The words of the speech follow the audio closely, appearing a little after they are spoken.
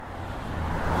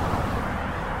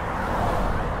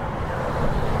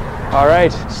All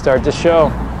right, start the show.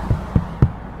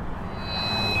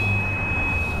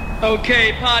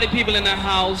 Okay, party people in the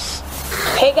house.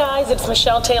 Hey guys, it's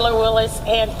Michelle Taylor Willis,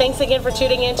 and thanks again for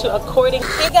tuning in to According.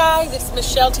 Hey guys, it's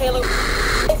Michelle Taylor.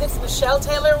 It's Michelle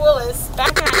Taylor Willis.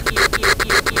 Back at you.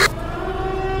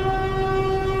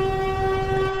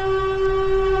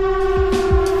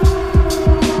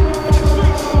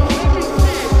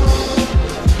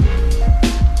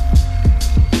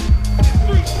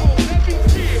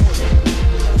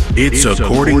 It's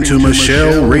According to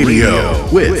Michelle Radio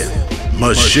with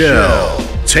Michelle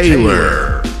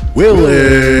Taylor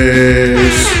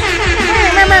Willis.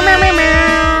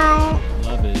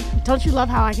 Love it. Don't you love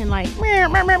how I can like,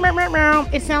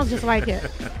 it sounds just like it.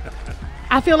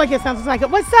 I feel like it sounds just like it.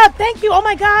 What's up? Thank you. Oh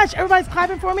my gosh. Everybody's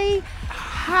clapping for me.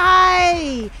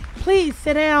 Hi. Please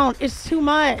sit down. It's too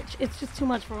much. It's just too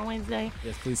much for a Wednesday.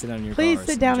 Yes, please sit down in your cars. Please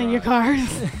sit down in your cars.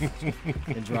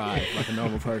 And drive like a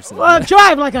normal person. Well,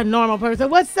 drive like a normal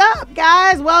person. What's up,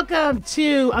 guys? Welcome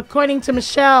to According to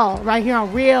Michelle, right here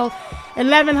on Real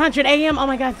 1100 AM. Oh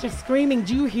my gosh, they're screaming.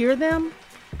 Do you hear them?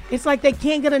 It's like they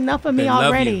can't get enough of me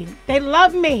already. They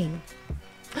love me.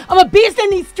 I'm a beast in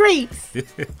these streets.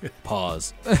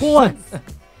 Pause.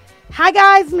 Hi,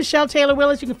 guys. Michelle Taylor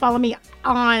Willis. You can follow me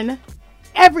on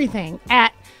everything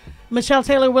at Michelle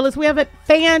Taylor Willis. We have a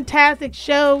fantastic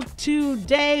show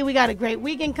today. We got a great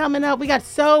weekend coming up. We got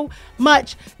so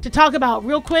much to talk about.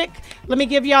 Real quick, let me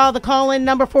give y'all the call-in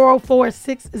number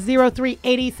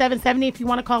 404-603-8770 if you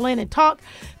want to call in and talk.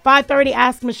 5:30,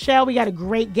 Ask Michelle. We got a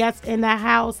great guest in the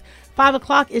house. 5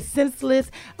 o'clock is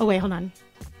Senseless. Oh, wait, hold on.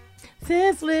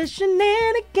 Senseless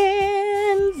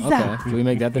Shenanigans. Okay. Can we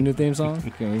make that the new theme song?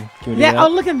 Can we do yeah. that? Oh,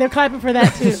 look at them. They're clapping for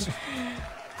that, too.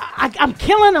 I'm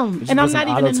killing them, and I'm not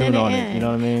even a minute in. You know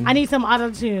what I mean? I need some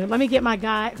auto-tune. Let me get my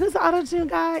guy. Who's the auto-tune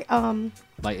guy?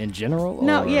 Like in general?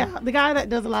 No, yeah. The guy that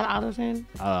does a lot of auto-tune.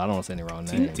 I don't want to say any wrong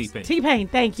names. T-Pain.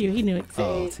 Thank you. He knew it.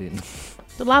 Oh,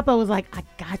 Dolapo was like, I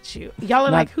got you. Y'all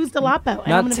are like, who's Dolapo?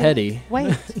 Not Teddy.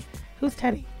 Wait. Who's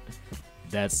Teddy?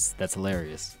 That's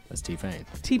hilarious. That's T-Pain.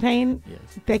 T-Pain? Yes.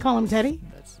 They call him Teddy?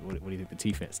 What do you think the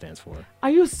T stands for?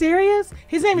 Are you serious?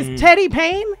 His name is Teddy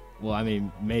Payne? Well, I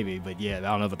mean, maybe, but yeah, I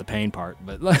don't know about the pain part,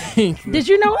 but like. Did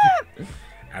you know that?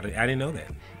 I didn't know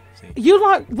that.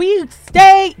 We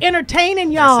stay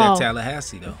entertaining y'all. That's at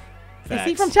Tallahassee, though. Facts. Is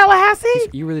he from Tallahassee?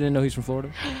 You really didn't know he's from Florida?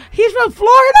 He's from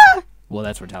Florida? Well,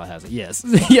 that's where Tallahassee. Yes.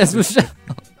 Yes, Michelle.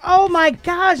 Oh my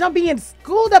gosh, I'm being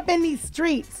schooled up in these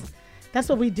streets. That's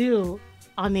what we do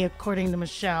on the According to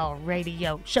Michelle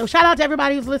radio show. Shout out to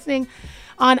everybody who's listening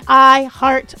on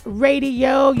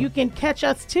iHeartRadio. You can catch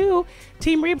us too.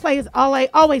 Team Replay is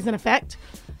always in effect.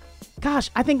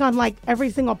 Gosh, I think on like every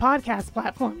single podcast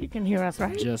platform you can hear us,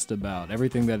 right? Just about.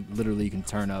 Everything that literally you can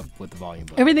turn up with the volume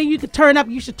button. Everything you could turn up,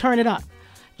 you should turn it up.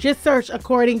 Just search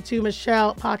According to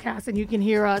Michelle podcast and you can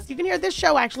hear us. You can hear this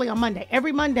show actually on Monday.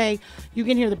 Every Monday, you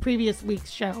can hear the previous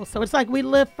week's show. So it's like we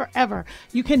live forever.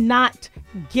 You cannot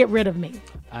get rid of me.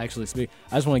 I just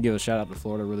want to give a shout out to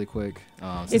Florida really quick.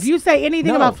 If you say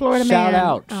anything about Florida,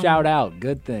 shout out.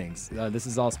 Good things. This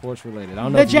is all sports related. I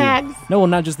don't know the Jags. No,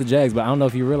 not just the Jags, but I don't know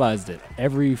if you realized it.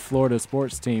 Every Florida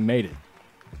sports team made it.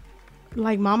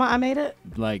 Like Mama, I made it?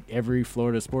 Like every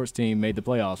Florida sports team made the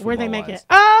playoffs. Where'd they make it?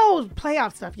 Oh,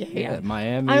 playoff stuff. Yeah.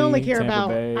 Miami. I only care Tampa about,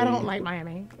 Bay. I don't like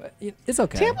Miami. It's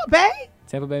okay. Tampa Bay?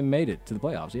 Tampa Bay made it to the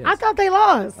playoffs, yes. I thought they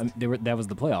lost. That was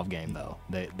the playoff game, though.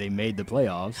 They made the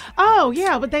playoffs. Oh,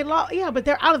 yeah, but they lost. Yeah, but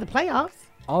they're out of the playoffs.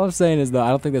 All I'm saying is, though, I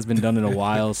don't think that's been done in a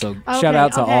while, so shout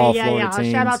out to all Florida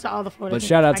teams. Shout out to all the Florida teams. But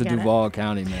shout out to Duval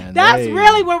County, man. That's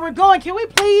really where we're going. Can we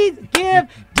please give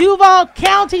Duval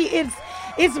County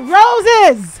its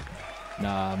roses?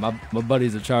 Nah, my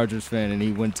buddy's a Chargers fan, and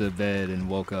he went to bed and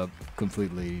woke up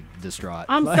completely distraught.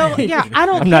 I don't care.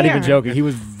 I'm not even joking. He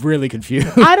was really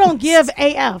confused. I don't give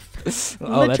AF.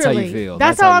 Oh, that's how you feel.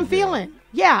 That's how I'm feeling.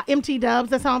 Yeah, MT Dubs.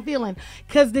 That's how I'm feeling.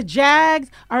 Because the Jags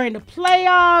are in the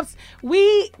playoffs.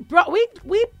 We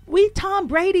Tom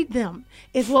Brady'd them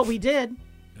is what we did.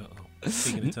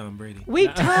 Speaking of Tom Brady.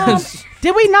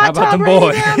 Did we not Tom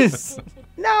Brady them?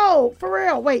 No, for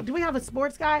real. Wait, do we have a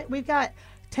sports guy? We've got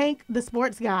Tank the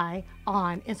Sports Guy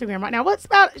on Instagram right now.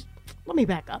 Let me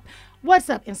back up. What's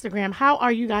up, Instagram? How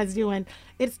are you guys doing?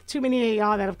 It's too many of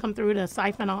y'all that have come through to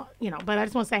siphon all, but I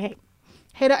just want to say,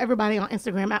 hey to everybody on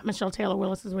Instagram at Michelle Taylor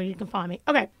Willis is where you can find me.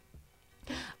 Okay.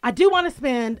 I do want to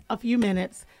spend a few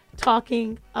minutes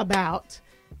talking about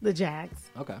the Jags.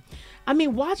 Okay. I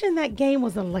mean, watching that game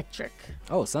was electric.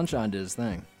 Oh, Sunshine did his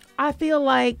thing. I feel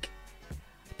like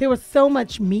there was so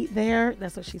much meat there.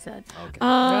 That's what she said. Okay.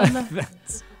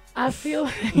 I feel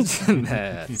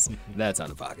that's out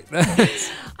of pocket.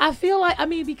 I feel like, I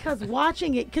mean, because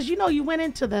watching it, because we went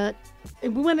into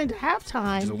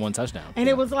halftime. Just one touchdown. And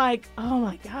it was like, oh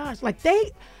my gosh. Like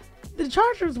the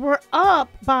Chargers were up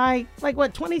by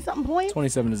 20-something points?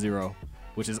 27-0,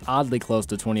 which is oddly close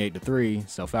to 28-3.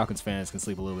 So Falcons fans can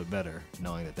sleep a little bit better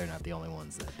knowing that they're not the only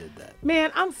ones that did that.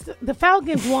 Man, the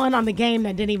Falcons won on the game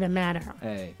that didn't even matter.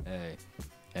 Hey.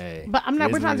 But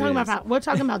we're not talking about, we're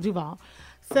talking about Duval.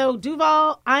 So,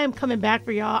 Duval, I am coming back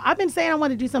for y'all. I've been saying I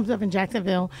want to do some stuff in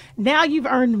Jacksonville. Now you've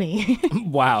earned me.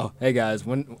 Wow. Hey, guys,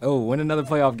 win another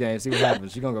playoff game. See what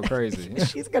happens. She's going to go crazy.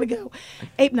 She's going to go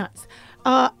ape nuts.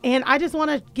 And I just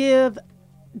want to give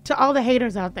to all the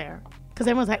haters out there, because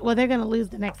everyone's like, well, they're going to lose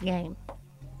the next game.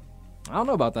 I don't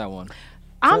know about that one.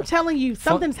 I'm telling you,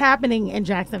 something's happening in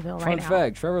Jacksonville right now. Fun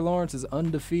fact, Trevor Lawrence is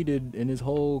undefeated in his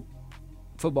whole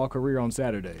football career on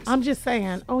Saturdays. I'm just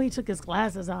saying. Oh, he took his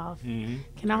glasses off. Mm-hmm.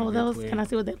 Can all of those? Can I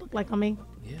see what they look like on me?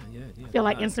 Yeah. I feel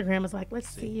like Instagram is like, let's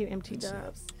see you, empty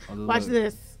dubs. Oh, Watch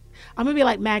this. I'm gonna be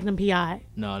like Magnum PI.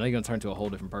 No, now you're gonna turn to a whole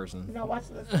different person. No, watch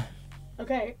this.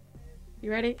 Okay,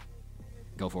 you ready?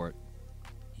 Go for it.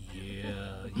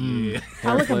 Yeah.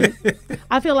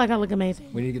 I feel like I look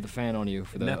amazing. We need to get the fan on you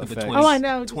for the Nothing but effect. 20, Oh, I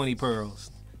know. 20 pearls.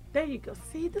 There you go.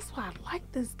 See, this is why I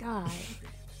like this guy.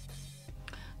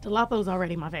 Dolapo's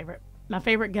already my favorite. My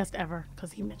favorite guest ever,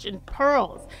 because he mentioned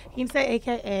pearls. He didn't say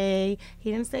AKA.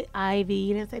 He didn't say Ivy.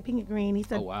 He didn't say pink and green. He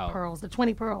said pearls, the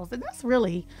 20 pearls. And that's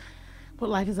really what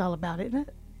life is all about, isn't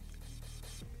it?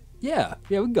 Yeah,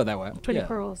 we can go that way. 20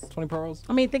 pearls. 20 pearls.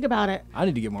 I mean, think about it. I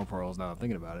need to get more pearls now. I'm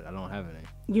thinking about it. I don't have any.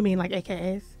 You mean like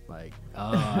AKAs? Like,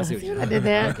 I see what you I did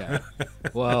that. Okay.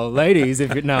 Well, ladies,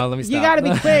 let me stop. You got to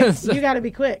be quick. You got to be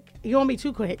quick. You won't be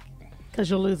too quick, because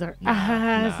you'll lose her. See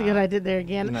what I did there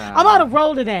again? Nah. I'm on a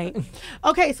roll today.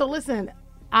 Okay, so listen.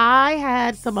 I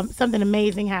had something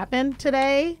amazing happen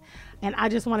today, and I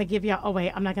just want to give y'all. Oh,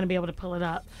 wait. I'm not going to be able to pull it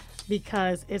up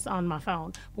because it's on my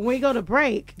phone. When we go to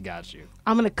break, Got you.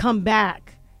 I'm going to come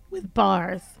back with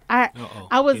bars. Here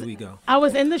we go. I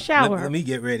was in the shower. Let me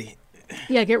get ready.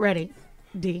 Yeah, get ready,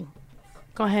 D.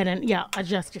 Go ahead and,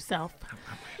 adjust yourself.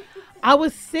 I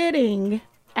was standing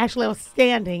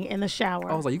in the shower.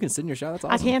 I was like, you can sit in your shower? That's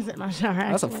awesome. I can sit in my shower,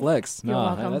 actually. That's a flex. You're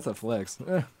welcome. That's a flex.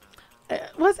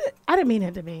 Was it? I didn't mean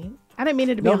it to be. I didn't mean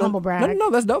it to be a humble brag. No,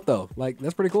 that's dope, though. Like,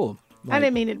 that's pretty cool. I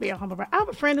didn't mean it to be a humble brag. I have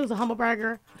a friend who's a humble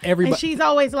bragger. Everybody. And she's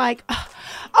always like,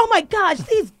 oh my gosh,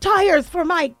 these tires for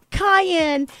my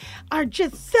Cayenne are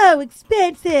just so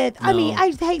expensive. I mean,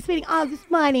 I just hate spending all this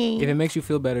money. If it makes you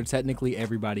feel better, technically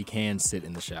everybody can sit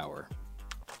in the shower.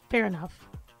 Fair enough.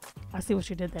 I see what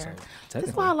you did there. So,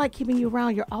 That's why I like keeping you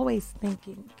around. You're always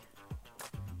thinking.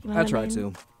 You know I what try mean?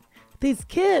 to. These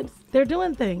kids, they're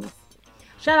doing things.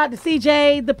 Shout out to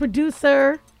CJ, the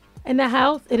producer in the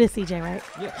house. It is CJ, right?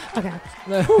 Yeah. Okay.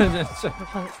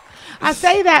 I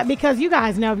say that because you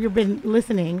guys know, if you've been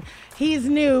listening, he's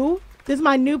new. This is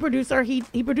my new producer. He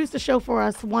produced a show for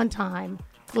us one time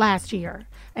last year,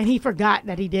 and he forgot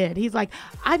that he did. He's like,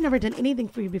 I've never done anything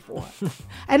for you before.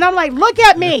 And I'm like, look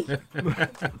at me.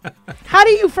 How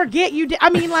do you forget you did? I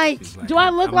mean, like do I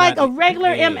look like a regular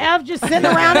MF just sitting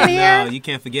around in here? No, you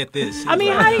can't forget this. I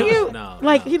mean, how do you?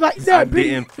 He's like, no, I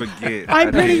didn't forget.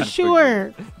 I'm pretty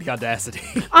sure. The audacity.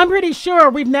 I'm pretty sure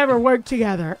we've never worked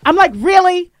together. I'm like,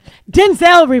 really?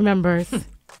 Denzel remembers. Gosh,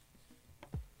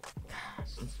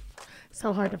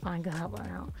 so hard to find God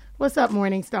now. What's up,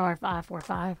 Morningstar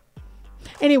 545?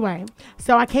 Anyway,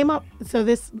 so I came up.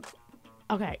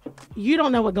 Okay, you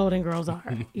don't know what Golden Girls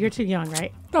are. You're too young,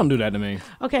 right? Don't do that to me.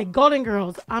 Okay, Golden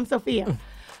Girls. I'm Sophia.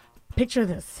 Picture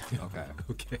this. Okay.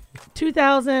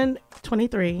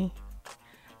 2023,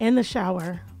 in the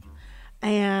shower,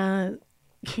 and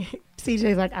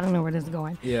CJ's like, I don't know where this is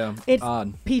going. Yeah, It's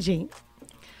odd. PG.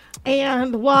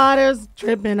 And the water's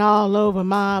dripping all over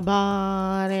my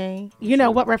body. You know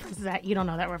what reference is that? You don't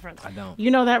know that reference. I don't. You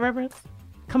know that reference?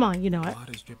 Come on, you know it.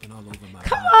 Water's dripping all over my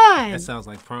Come body. on. That sounds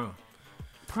like prom.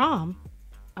 Prom?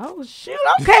 Oh, shoot.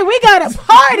 Okay, we got a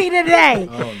party today.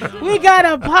 We got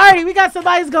a party. We got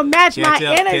somebody who's going to match my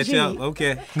energy. Catch up.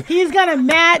 Okay. He's going to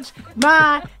match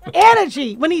my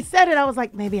energy. When he said it, I was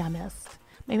like, maybe I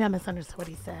misunderstood what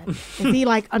he said. Is he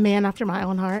like a man after my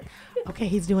own heart? Okay,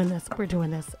 he's doing this. We're doing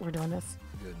this.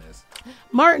 Goodness.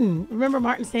 Martin. Remember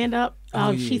Martin stand up?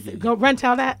 Go run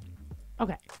tell that.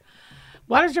 Okay.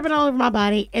 Water's dripping all over my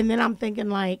body. And then I'm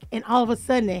thinking and all of a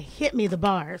sudden it hit me, the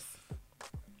bars.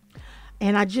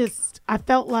 And I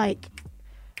felt like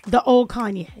the old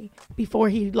Kanye before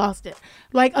he lost it.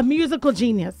 Like a musical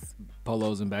genius.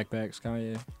 Polos and backpacks,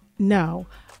 Kanye? No.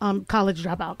 College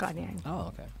dropout Kanye. Oh,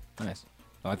 okay. Nice.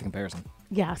 I like the comparison.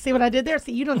 Yeah, see what I did there?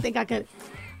 See, you don't think I could.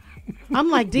 I'm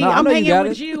like, D, No, I I'm know you hanging got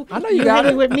with it. you. I know you You're got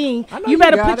hanging it. with me. I know You you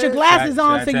better got put your it. glasses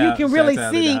on so you Shout can out, really shout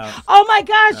out to see. the house. Oh my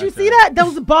gosh, you Shout see out. that?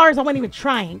 Those bars I wasn't even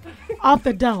trying. Off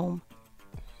the dome.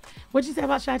 What'd you say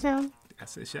about Chi-Town? I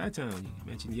said Chi-Town. You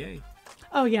mentioned Yay.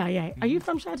 Oh, yeah. Are you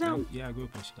from Chi-Town? Yeah, I grew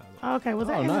up in Chicago. Okay, was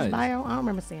that Oh, in his nice. bio? I don't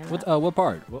remember seeing that. What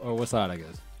part? Or what side, I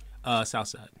guess? South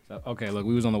Side. So, okay, look,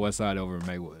 we was on the west side over in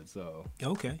Maywood, so.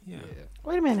 Okay, yeah.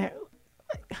 Wait a minute.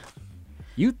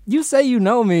 You say you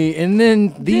know me, and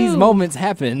then these Dude. moments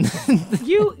happen.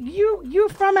 You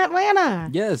from Atlanta.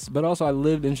 Yes, but also I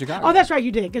lived in Chicago. Oh, that's right,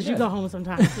 you did, because you go home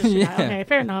sometimes. to Chicago. Yeah. Okay,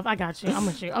 fair enough. I got you. I'm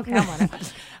with you. Okay, I'm on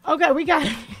it. Okay, we got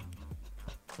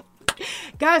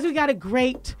guys, we got a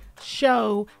great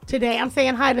show today. I'm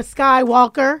saying hi to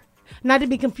Skywalker, not to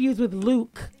be confused with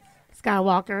Luke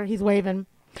Skywalker. He's waving.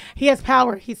 He has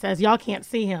power, he says. Y'all can't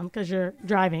see him because you're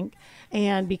driving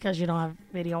and because you don't have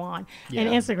video on. Yeah. And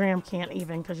Instagram can't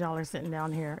even because y'all are sitting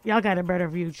down here. Y'all got a better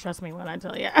view, trust me when I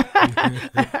tell you.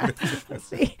 Let's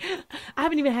see. I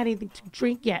haven't even had anything to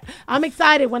drink yet. I'm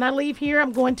excited. When I leave here,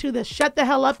 I'm going to the Shut the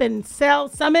Hell Up and Sell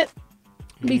Summit.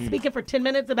 Be speaking for 10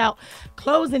 minutes about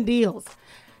closing deals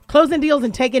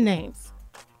and taking names.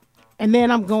 And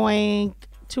then I'm going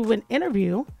to an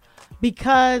interview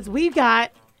because we've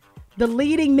got the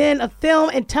leading men of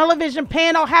film and television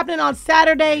panel happening on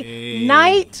Saturday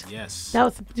night. Yes.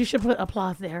 You should put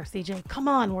applause there, CJ. Come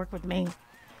on, work with me.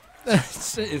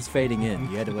 It's fading in.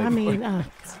 You had to wait. I mean,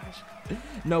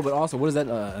 No, but also, what is that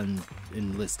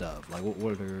in list of? Like,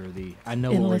 what are the? I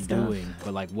know In what we're list of. doing,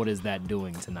 but like, what is that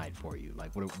doing tonight for you? Like,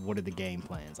 what are the game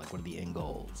plans? Like, what are the end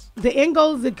goals? the end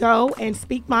goal is to go and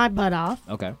speak my butt off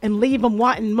Okay. and leave them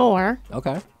wanting more.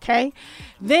 Okay. Okay.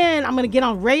 Then I'm going to get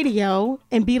on radio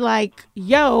and be like,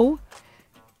 yo,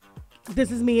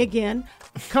 this is me again.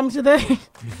 Come to the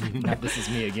This is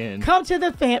me again. come to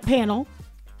the panel.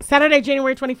 Saturday,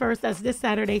 January 21st. That's this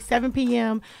Saturday, 7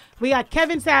 p.m. We got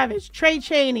Kevin Savage, Trey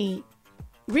Chaney,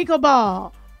 Rico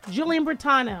Ball, Julian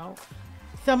Bertano,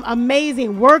 some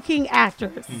amazing working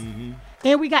actors.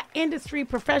 And we got industry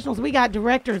professionals. We got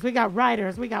directors. We got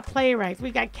writers. We got playwrights. We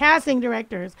got casting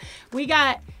directors. We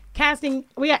got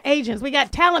agents. We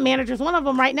got talent managers. One of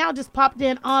them right now just popped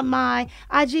in on my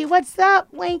IG. What's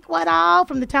up, Wink? What all?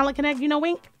 From the Talent Connect. You know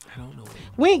Wink? I don't know.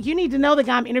 Wink, you need to know the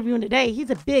guy I'm interviewing today. He's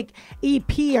a big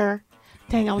EPer.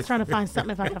 Dang, I was trying to find something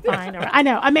if I could find it. I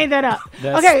know, I made that up.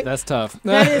 Okay, That's tough.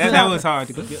 that is That tough. was hard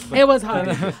to get. It was hard.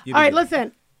 You All did right, good.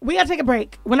 listen. We got to take a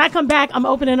break. When I come back, I'm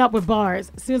opening up with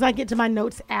bars. As soon as I get to my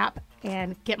notes app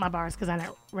and get my bars, because I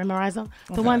don't memorize them.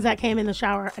 The ones that came in the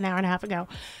shower an hour and a half ago.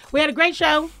 We had a great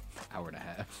show. Hour and a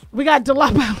half. We got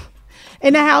Dolapo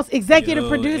in the house, executive Yo,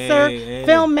 producer, hey,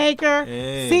 filmmaker,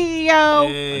 hey, CEO,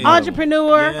 hey.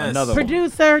 entrepreneur, Yes. Another one.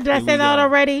 producer. Did I Here say we that go.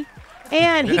 already?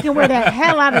 And he can wear the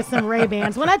hell out of some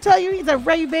Ray-Bans. When I tell you he's a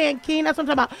Ray-Ban king, that's what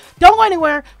I'm talking about. Don't go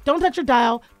anywhere. Don't touch your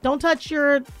dial. Don't touch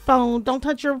your phone. Don't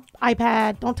touch your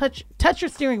iPad. Don't touch your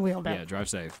steering wheel, though. Yeah, drive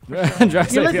safe. Drive safe.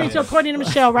 You're listening yeah. to According to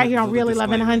Michelle right here on Real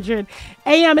Disclaimer. 1100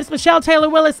 AM. It's Michelle Taylor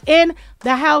Willis in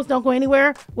the house. Don't go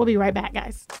anywhere. We'll be right back,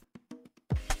 guys.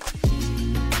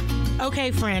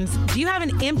 Okay, friends, do you have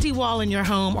an empty wall in your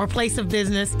home or place of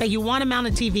business that you want to mount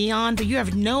a TV on, but you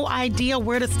have no idea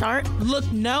where to start?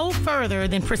 Look no further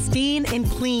than Pristine and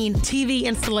Clean TV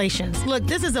Installations. Look,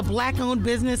 this is a Black-owned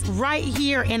business right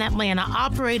here in Atlanta,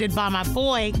 operated by my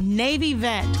boy, Navy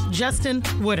vet, Justin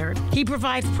Woodard. He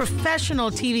provides professional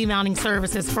TV mounting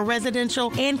services for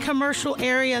residential and commercial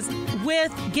areas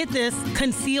with, get this,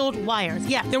 concealed wires.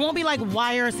 Yeah, there won't be like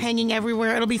wires hanging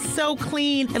everywhere. It'll be so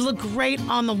clean. It'll look great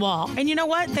on the wall. And you know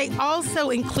what? They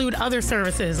also include other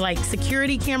services like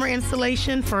security camera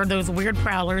installation for those weird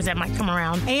prowlers that might come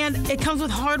around. And it comes with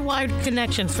hardwired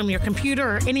connections from your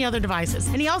computer or any other devices.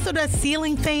 And he also does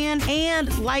ceiling fan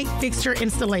and light fixture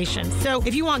installation. So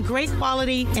if you want great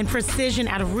quality and precision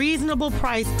at a reasonable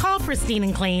price, call Pristine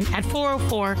and Clean at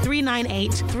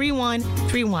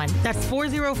 404-398-3131. That's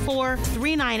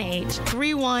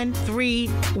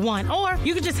 404-398-3131. Or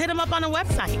you can just hit them up on a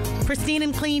website,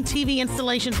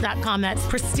 pristineandcleantvinstallations.com. That's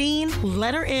pristine,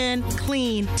 letter N,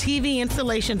 clean,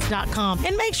 tvinstallations.com.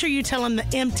 And make sure you tell them the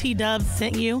MT Dubs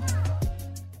sent you.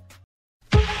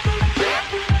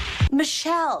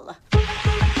 Michelle.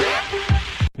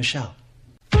 Michelle.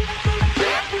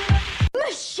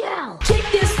 Michelle. Kick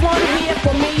this one here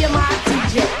for me and my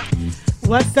DJ.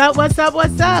 What's up, what's up,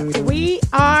 what's up? We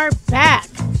are back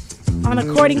on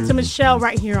According to Michelle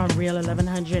right here on Real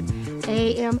 1100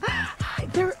 AM.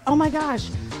 Oh my gosh,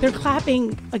 they're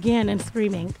clapping again and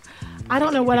screaming. I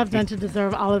don't know what I've done to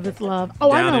deserve all of this love.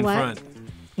 Oh, I Down know in what. front.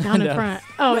 Down in front.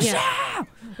 Oh, yeah.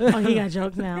 Oh, he got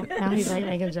jokes now. Now he's like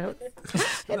making jokes.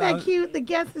 Isn't that cute? The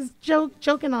guest is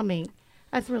joking on me.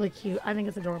 That's really cute. I think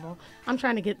it's adorable. I'm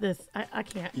trying to get this. I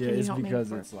can't. Yeah, Can you it's help me?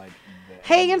 because it's like.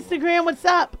 Hey, Instagram, what's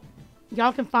up?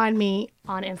 Y'all can find me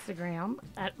on Instagram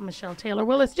at Michelle Taylor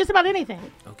Willis. Just about anything.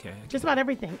 Okay. Just about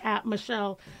everything at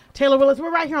Michelle Taylor Willis.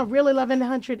 We're right here on Real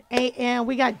 1100 AM.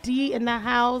 We got D in the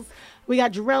house. We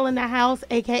got Jarrell in the house,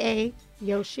 a.k.a.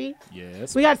 Yoshi.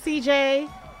 Yes. We got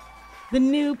CJ, the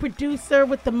new producer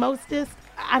with the mostest.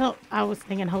 I was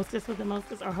thinking hostess with the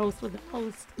mostest or host with the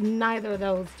most. Neither of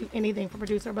those do anything for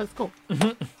producer, but it's cool.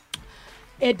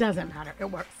 It doesn't matter. It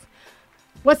works.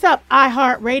 What's up,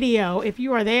 iHeartRadio? If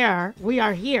you are there, we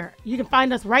are here. You can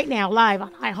find us right now live on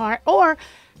iHeart, or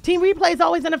Team Replay is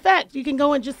always in effect. You can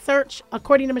go and just search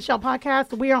According to Michelle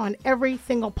Podcast. We are on every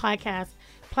single podcast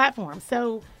platform.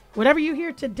 So whatever you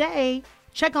hear today,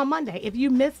 check on Monday. If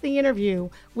you missed the interview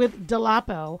with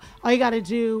Dolapo, all you got to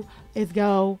do is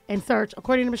go and search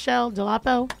According to Michelle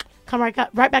Dolapo. Come right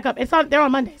back up. They're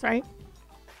on Mondays, right?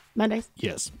 Mondays?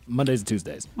 Yes. Mondays and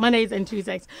Tuesdays. Mondays and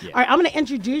Tuesdays. Yeah. All right, I'm going to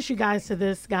introduce you guys to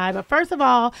this guy. But first of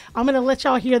all, I'm going to let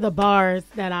y'all hear the bars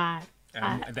that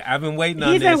I've been waiting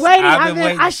on he's this. been waiting. I've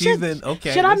been waiting. She's been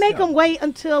okay. Should I make him wait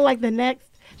until like the next?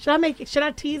 Should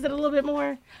I tease it a little bit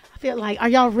more? I feel like, are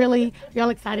y'all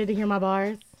excited to hear my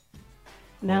bars?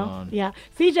 No? Yeah.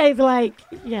 CJ's like,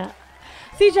 yeah.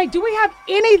 CJ, do we have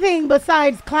anything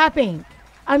besides clapping?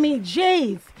 I mean,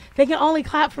 jeez, they can only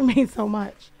clap for me so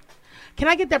much. Can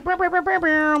I get that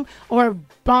or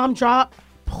bomb drop?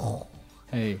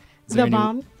 Hey, is The there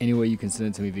bomb? any way you can send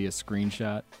it to me via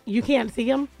screenshot? You can't see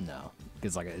them? No,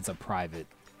 because it's a private.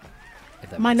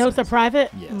 My notes are private?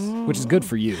 Yes, which is good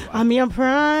for you. I'm your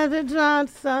private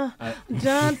dancer,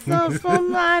 dancer for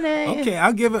money. Okay,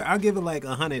 I'll give it like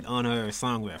 100 on her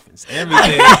song reference.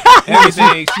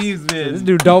 Everything she's been. This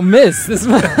dude don't miss. This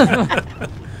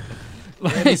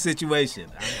Every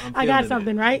situation. I got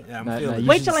something, right? Yeah, I'm feeling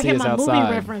Wait till I hit my movie outside.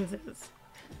 references,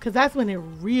 because that's when it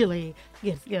really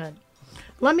gets good.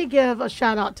 Let me give a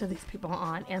shout out to these people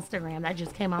on Instagram that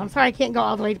just came on. I'm sorry I can't go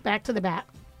all the way back to the back.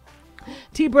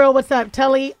 T-Bro, what's up?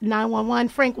 Telly 911.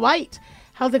 Frank White,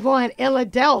 how's it going? Ella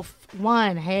Delph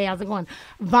 1. Hey, how's it going?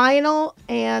 Vinyl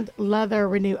and Leather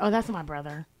Renew. Oh, that's my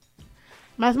brother.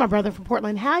 That's my brother from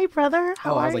Portland. Hi, brother.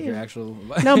 How are I was like you? your actual.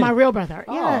 No, my real brother.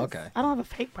 Oh, Yes. okay. I don't have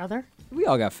a fake brother. We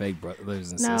all got fake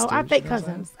brothers and No, sisters. I have fake you know what I'm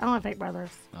cousins. I don't have fake brothers.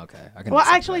 saying? Okay, I can. Well,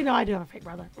 accept actually, no, I do have a fake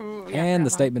brother. that. And the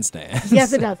statement stands.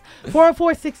 Yes, it does.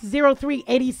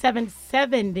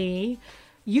 404-603-8770.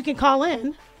 You can call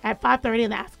in at 5:30 in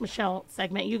the Ask Michelle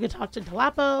segment. You can talk to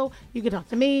Dolapo. You can talk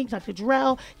to me. You can talk to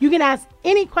Jarrell. You can ask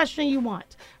any question you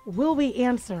want. Will we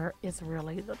answer is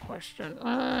really the question.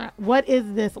 What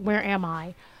is this? Where am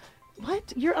I?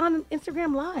 What? You're on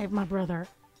Instagram Live, my brother.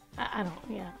 I don't,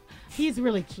 yeah. He's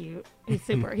really cute. He's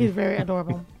very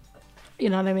adorable. You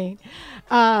know what I mean?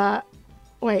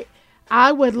 Wait.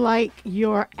 I would like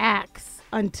your axe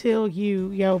until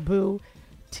yo, boo.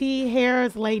 T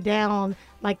hairs lay down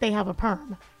like they have a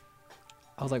perm.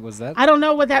 I was like, was that? I don't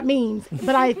know what that means,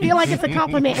 but I feel like it's a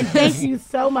compliment, and thank you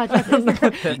so much.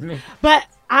 But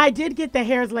I did get the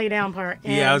hairs lay down part.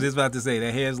 Yeah, I was just about to say,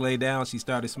 the hairs laid down, she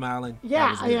started smiling.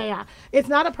 Yeah. It's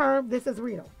not a perm. This is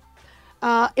real.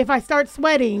 If I start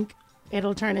sweating,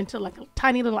 it'll turn into like a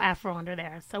tiny little afro under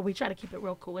there. So we try to keep it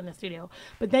real cool in the studio.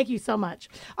 But thank you so much.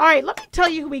 All right, let me tell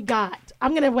you who we got.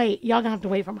 I'm going to wait. Y'all going to have to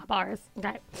wait for my bars.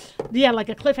 Okay. Yeah, like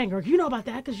a cliffhanger. You know about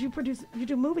that because you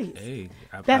do movies. Hey,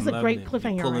 That's I'm a great loving it.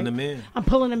 cliffhanger, You're pulling right? them in. I'm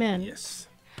pulling them in. Yes.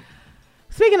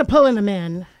 Speaking of pulling them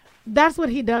in, that's what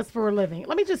he does for a living.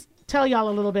 Let me just tell y'all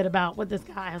a little bit about what this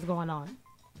guy has going on.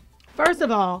 First of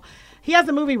all, he has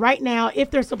a movie right now, if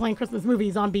they're still playing Christmas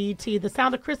movies on BET, The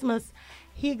Sound of Christmas.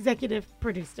 He executive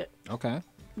produced it. Okay.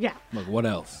 Yeah. Look, what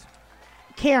else?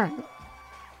 Karen.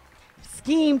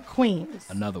 Scheme Queens.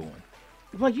 Another one.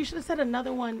 Well, you should have said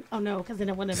another one. Oh, no, because then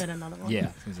it wouldn't have been another one. Yeah,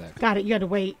 exactly. Got it. You had to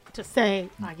wait to say,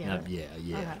 I get it.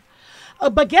 Yeah. Okay.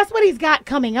 But guess what he's got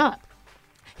coming up?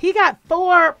 He got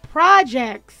 4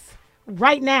 projects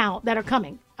right now that are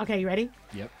coming. Okay, you ready?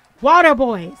 Yep. Water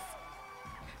Boys.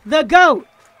 The GOAT.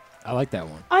 I like that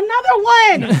one. Another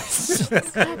one.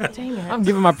 God dang it. I'm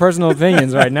giving my personal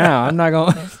opinions right now. I'm not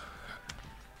going to.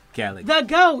 Cali. The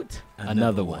GOAT.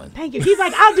 Another one. Thank you. He's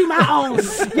like, I'll do my own.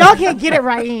 Y'all can't get it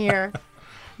right here.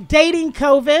 Dating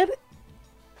COVID.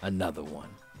 Another one.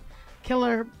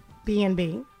 Killer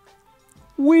B&B.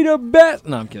 We the best.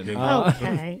 No, I'm kidding.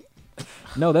 Okay.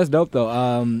 No, that's dope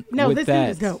though. No, with this that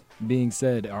dude is dope. being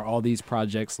said, are all these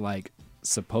projects like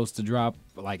supposed to drop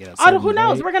like at a certain Who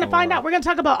knows? date, We're going to find or- out. We're going to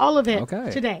talk about all of it Okay.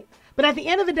 today. But at the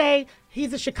end of the day,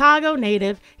 he's a Chicago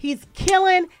native. He's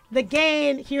killing the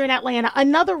game here in Atlanta.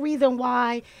 Another reason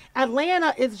why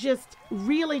Atlanta is just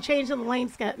really changing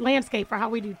the landscape for how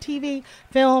we do TV,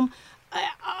 film,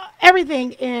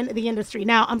 everything in the industry.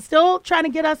 Now, I'm still trying to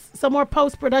get us some more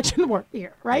post-production work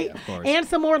here, right? Yeah, of course. And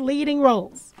some more leading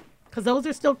roles, because those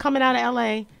are still coming out of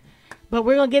L.A., but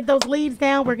we're going to get those leads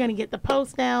down. We're going to get the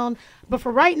post down. But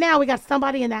for right now, we got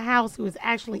somebody in the house who is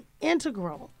actually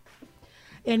integral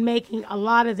in making a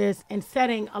lot of this and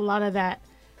setting a lot of that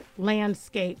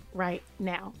landscape right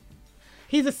now.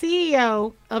 He's a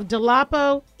CEO of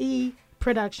Dolapo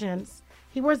Productions.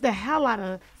 He wears the hell out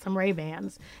of some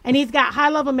Ray-Bans. And he's got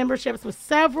high-level memberships with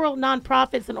several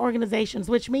nonprofits and organizations,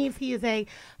 which means he is a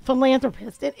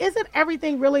philanthropist. And isn't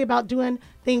everything really about doing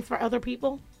things for other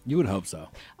people? You would hope so.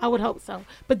 I would hope so.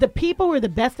 But the people who are the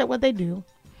best at what they do,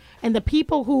 and the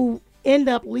people who end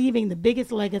up leaving the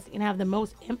biggest legacy and have the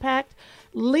most impact,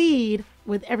 lead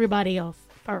with everybody else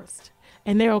first.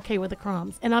 And they're okay with the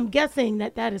crumbs. And I'm guessing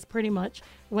that that is pretty much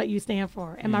what you stand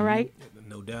for. Am I right?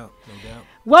 No doubt.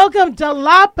 Welcome,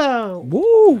 Dolapo.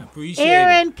 Woo! Appreciate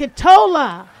it.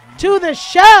 Erinkitola to the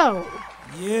show.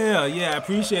 Yeah, I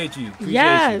appreciate you.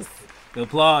 Yes. The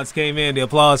applause came in.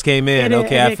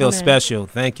 Okay, I feel special.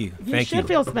 Thank you. You should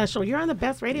feel special. You're on the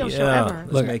best radio show Yeah. ever.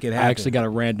 Let's Look, make it I happen. actually got a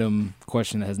random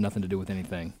question that has nothing to do with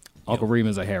anything. Uncle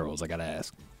Remus or Harold's? I got to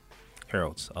ask.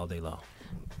 Harold's all day long.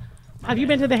 Have you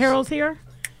been to the Heralds here?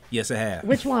 Yes, I have.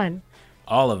 Which one?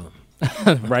 All of them.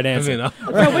 Right answer.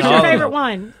 So what's your favorite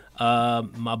one?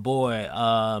 My boy,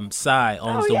 Cy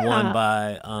owns the yeah. one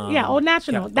by Old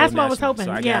National. That's what I was hoping.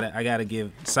 So Yeah. I gotta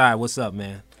give Cy, what's up,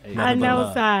 man? I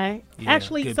know, Cy. Yeah,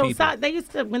 Actually, good so people. Cy, they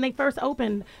used to, when they first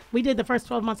opened, we did the first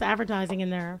 12 months of advertising in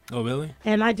there. Oh, really?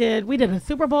 And we did a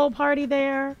Super Bowl party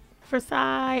there for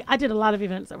Cy. I did a lot of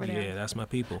events over there. Yeah, that's my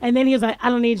people. And then he was like, I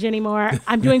don't need you anymore.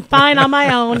 I'm doing fine on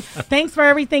my own. Thanks for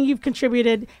everything you've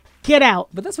contributed. Get out.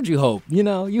 But that's what you hope.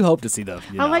 You hope to see the.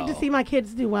 I like to see my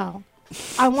kids do well.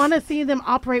 I want to see them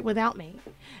operate without me,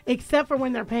 except for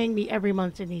when they're paying me every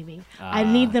month to need me. I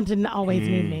need them to always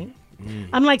need me.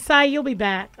 I'm like, Cy, you'll be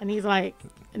back. And he's like,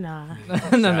 nah.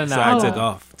 no. Cy took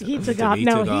off. He took off.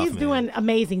 No, he's man. doing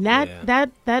amazing.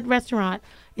 That restaurant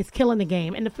is killing the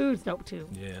game. And the food's dope, too.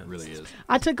 Yeah, It really is.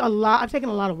 I've taken a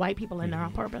lot of white people in there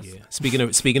on purpose. Yeah.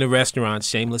 Speaking of restaurants,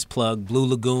 shameless plug, Blue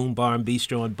Lagoon Bar and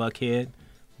Bistro in Buckhead.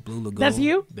 Blue Lagoon. That's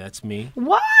you? That's me.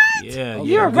 What? Yeah.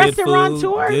 You're a Good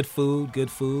restaurateur? Good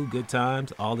food, good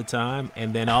times, all the time.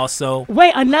 And then also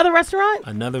Wait, another restaurant?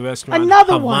 another restaurant,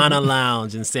 Another one. Havana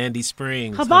Lounge in Sandy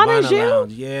Springs. Havana's you?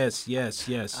 Lounge. Yes.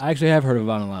 I actually have heard of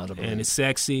Havana Lounge. I believe. And it's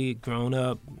sexy, grown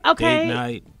up, Okay. date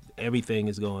night, everything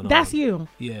is going on. That's you.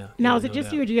 Yeah. Now, yeah, is it no just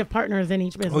doubt. you or do you have partners in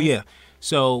each business? Oh, yeah.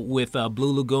 So with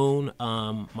Blue Lagoon,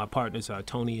 my partners are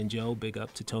Tony and Joe. Big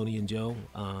up to Tony and Joe,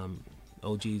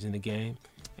 OGs in the game.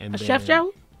 And Chef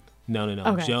Joe? No.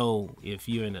 Okay. Joe, if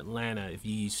you're in Atlanta, if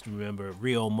you used to remember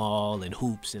Rio Mall and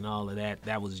Hoops and all of that,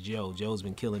 that was Joe. Joe's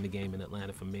been killing the game in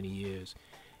Atlanta for many years.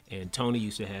 And Tony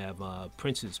used to have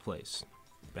Prince's Place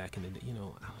back in the, I don't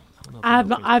know if you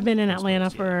know I've been in Prince's Atlanta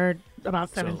Place, for about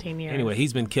So, 17 years. Anyway,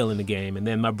 he's been killing the game. And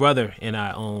then my brother and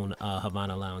I own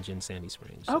Havana Lounge in Sandy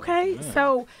Springs. So Okay,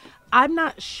 so I'm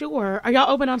not sure. Are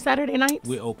y'all open on Saturday nights?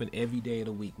 We're open every day of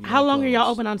the week. We How don't long are y'all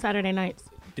close. open on Saturday nights?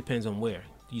 Depends on where.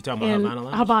 You talking about In Havana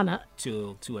Lounge? Havana.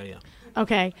 Till 2 a.m.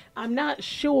 Okay, I'm not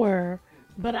sure,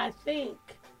 but I think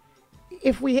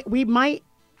if we might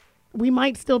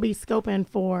still be scoping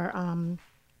for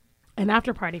an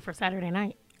after party for Saturday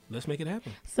night. Let's make it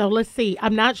happen. So let's see.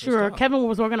 I'm not sure. talk. Kevin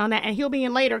was working on that, and he'll be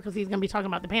in later because he's going to be talking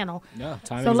about the panel. Yeah,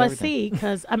 timing So is let's everything. see,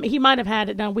 because he might have had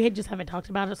it done. We just haven't talked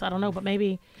about it, so I don't know. But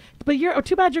maybe. But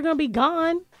too bad you're going to be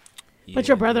gone. But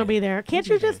your brother will be there. Can't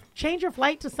you just change your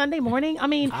flight to Sunday morning? I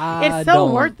mean, I it's so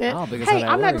don't- worth it. I don't think it's Hey, how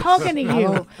that I'm not works. talking to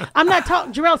you. I'm not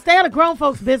talking. Jarrell, stay out of grown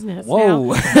folks' business.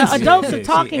 Whoa. Now. The adults Hey, are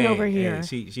talking hey, over hey, here.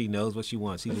 She knows what she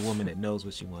wants. She's a woman that knows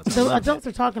what she wants. I The love adults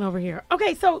that. are talking over here.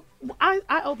 Okay, so I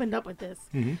opened up with this.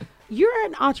 Mm-hmm. You're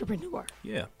an entrepreneur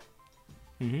Yeah.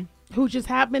 who just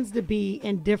happens to be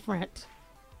in different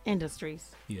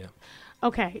industries. Yeah.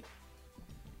 Okay.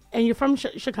 And you're from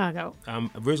Chicago.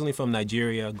 I'm originally from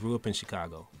Nigeria. Grew up in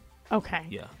Chicago. Okay.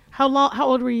 Yeah. How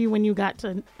old were you when you got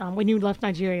to when you left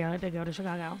Nigeria to go to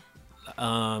Chicago?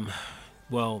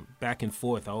 Well, back and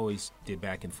forth. I always did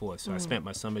back and forth. So I spent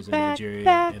my summers in Back, Nigeria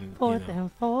back, and forth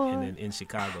and forth. and then in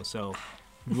Chicago. So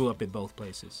grew up at both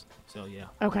places. So yeah.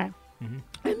 Okay.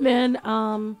 And then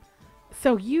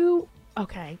so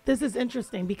this is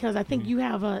interesting because I think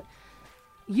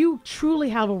you truly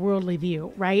have a worldly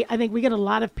view, right? I think we get a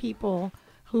lot of people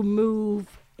who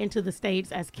move into the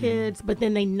States as kids, but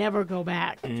then they never go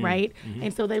back, right?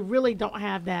 And so they really don't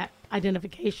have that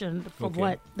identification for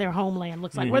what their homeland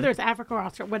looks like, whether it's Africa or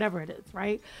Australia, whatever it is,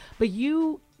 right? But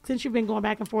you, since you've been going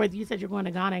back and forth, you said you're going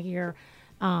to Ghana here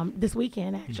this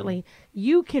weekend, actually.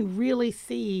 You can really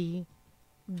see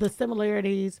the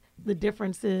similarities, the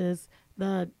differences,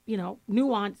 the,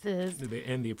 nuances.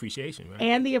 And the appreciation, right?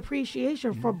 And the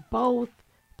appreciation for both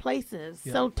places.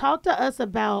 So talk to us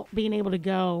about being able to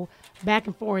go back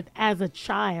and forth as a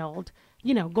child,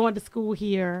 going to school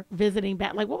here, visiting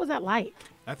back. Like, what was that like?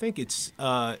 I think it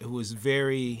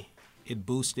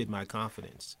boosted my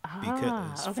confidence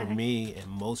because for me and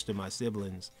most of my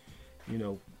siblings,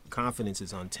 confidence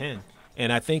is on 10.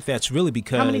 And I think that's really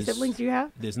because... How many siblings do you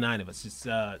have? There's 9 of us.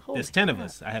 There's 10 of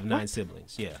us. I have 9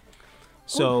 siblings,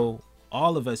 So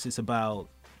all of us, it's about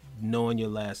knowing your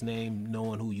last name,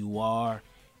 knowing who you are,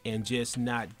 and just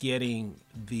not getting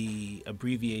the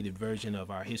abbreviated version of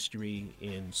our history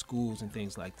in schools and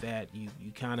things like that. You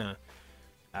kind of,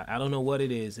 I don't know what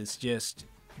it is. It's just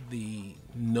the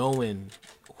knowing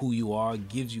who you are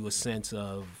gives you a sense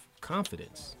of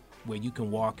confidence where you can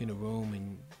walk in a room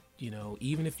and,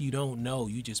 even if you don't know,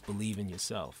 you just believe in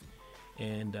yourself.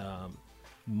 And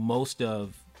most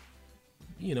Americans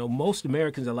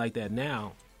are like that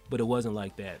now, but it wasn't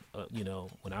like that,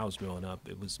 when I was growing up.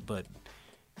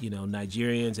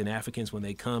 Nigerians and Africans, when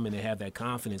they come and they have that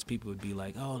confidence, people would be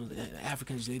like, oh,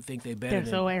 Africans, they think they're better.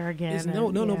 They're so arrogant.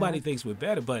 Nobody thinks we're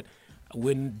better, but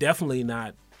we're definitely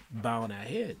not bowing our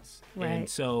heads. Right. And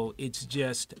so it's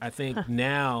just, I think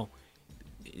now,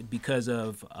 because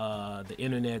of the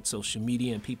internet, social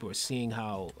media, and people are seeing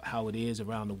how it is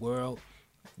around the world,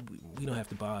 we don't have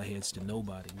to bow our heads to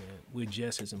nobody, man. We're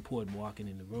just as important walking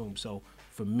in the room. So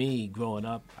for me, growing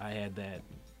up, I had that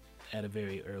at a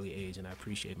very early age, and I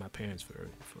appreciate my parents for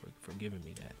giving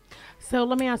me that. So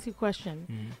let me ask you a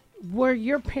question. Were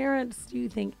your parents, do you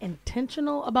think,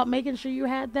 intentional about making sure you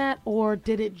had that, or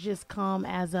did it just come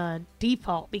as a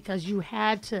default because you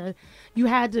had to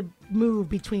move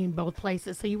between both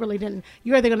places, so you really didn't,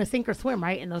 you're either going to sink or swim,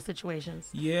 right, in those situations?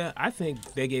 Yeah, I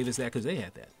think they gave us that because they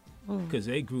had that, because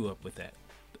they grew up with that.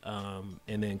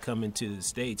 And then coming to the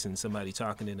States and somebody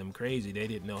talking to them crazy, they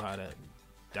didn't know how to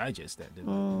digest that.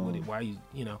 Why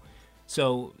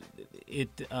so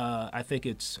I think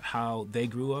it's how they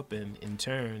grew up, and in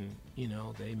turn,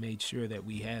 they made sure that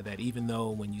we had that, even though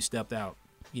when you stepped out,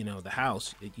 the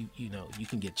house, you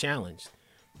can get challenged.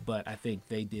 But I think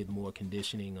they did more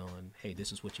conditioning on, hey,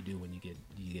 this is what you do when you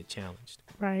get challenged.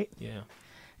 Right. Yeah.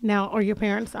 Now, are your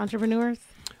parents entrepreneurs?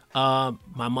 My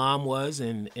mom was,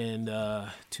 and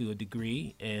to a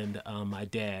degree, and my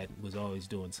dad was always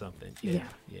doing something. Yeah.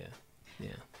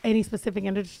 Any specific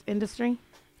industry?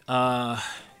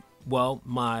 Well,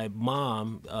 my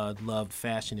mom loved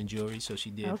fashion and jewelry, so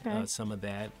she did some of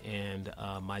that. And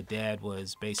my dad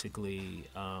was basically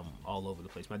all over the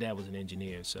place. My dad was an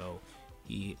engineer, so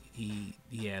he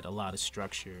had a lot of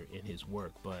structure in his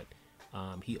work, but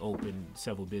he opened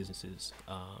several businesses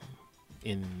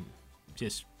in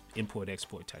just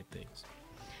import-export type things.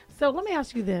 So let me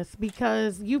ask you this,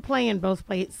 because you play in both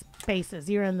spaces.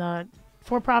 You're in the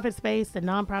for-profit space, the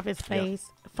non-profit space,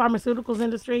 pharmaceuticals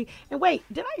industry. And wait,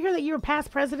 did I hear that you were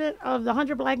past president of the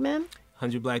 100 Black Men?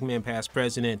 100 Black Men, past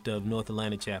president of North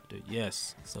Atlanta chapter.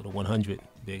 Yes, so the 100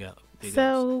 big up.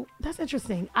 So that's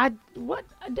interesting. I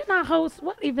host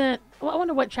what event? Well, I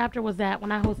wonder what chapter was that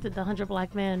when I hosted the 100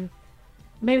 Black Men.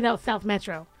 Maybe that was South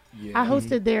Metro. Yeah. I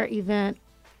hosted their event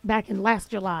back in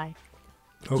last July.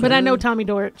 Okay. But I know Tommy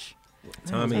Dortch.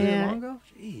 Tommy. Was that long ago?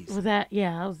 Jeez. Was that?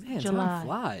 Yeah, it was July. Time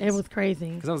flies. It was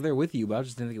crazy. Because I was there with you, but I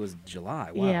just didn't think it was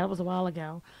July. Wow. Yeah, it was a while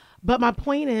ago. But my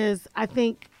point is, I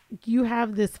think you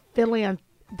have this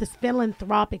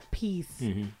philanthropic piece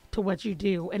to what you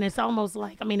do. And it's almost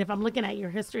like, I mean, if I'm looking at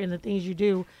your history and the things you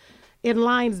do, it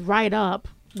lines right up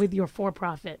with your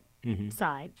for-profit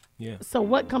side. Yeah. So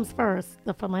what comes first,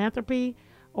 the philanthropy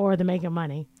or the making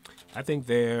money? I think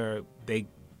they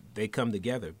come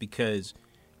together, because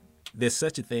there's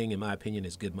such a thing, in my opinion,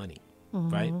 as good money,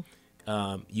 right?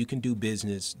 You can do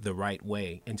business the right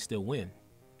way and still win.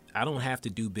 I don't have to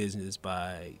do business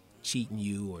by cheating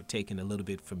you or taking a little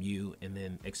bit from you and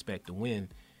then expect to win,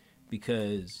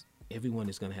 because everyone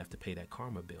is going to have to pay that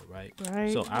karma bill, right?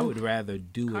 Right. So I would rather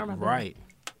do it right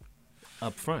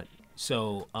up front.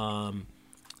 So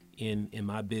in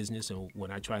my business, and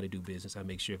when I try to do business, I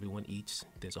make sure everyone eats.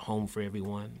 There's a home for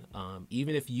everyone.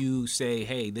 Even if you say,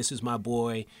 hey, this is my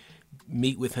boy,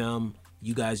 meet with him,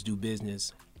 you guys do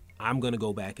business, I'm going to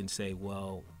go back and say,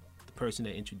 well, the person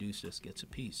that introduced us gets a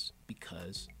piece,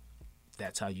 because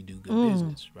that's how you do good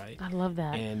business, right? I love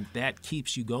that. And that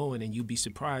keeps you going, and you'd be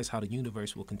surprised how the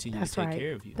universe will continue to take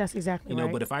care of you. That's exactly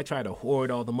right. But if I try to hoard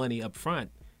all the money up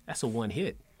front, that's a one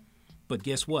hit. But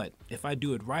guess what? If I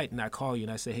do it right and I call you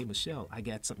and I say, hey, Michelle, I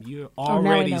got something, you're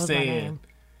already saying,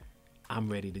 I'm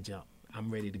ready to jump.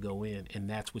 I'm ready to go in. And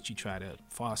that's what you try to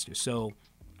foster. So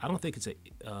I don't think it's a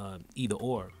either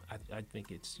or. I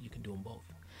think you can do them both.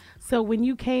 So when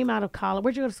you came out of college,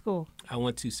 where'd you go to school? I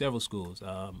went to several schools.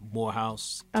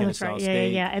 Morehouse, Kennesaw Kennesaw right.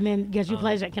 State. Yeah. And then you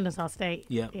pledged at Kennesaw State.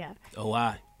 Yeah.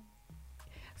 OI.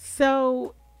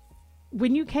 So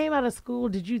when you came out of school,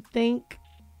 did you think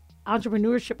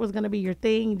entrepreneurship was going to be your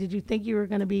thing? Did you think you were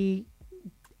going to be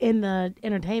in the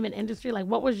entertainment industry? Like,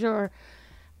 what was your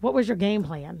game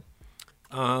plan?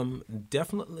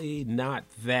 Definitely not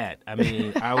that. I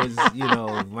mean, I was,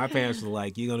 my parents were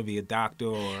like, you're going to be a doctor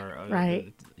or,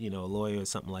 right. A lawyer or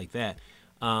something like that.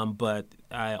 But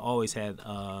I always had,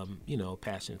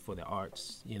 passion for the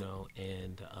arts,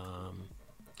 and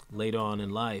later on in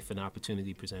life, an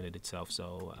opportunity presented itself.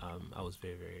 So I was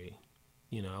very, very,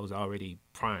 I was already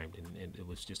primed, and it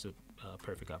was just a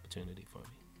perfect opportunity for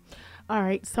me. All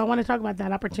right. So I want to talk about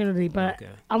that opportunity, but okay.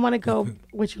 I want to go,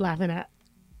 what you laughing at?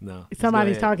 No.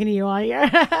 Somebody's talking to you all year.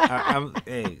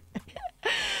 Hey.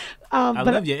 I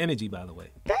love your energy, by the way.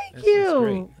 Thank you. That's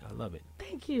great. I love it.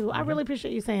 Thank you. I really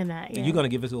appreciate you saying that. Yeah. You're going to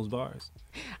give us those bars?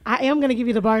 I am going to give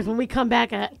you the bars when we come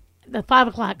back at the 5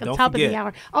 o'clock, at the top of the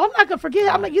hour. Oh, I'm not going to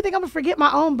forget. You think I'm going to forget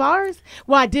my own bars?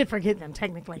 Well, I did forget them,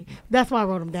 technically. That's why I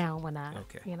wrote them down when I,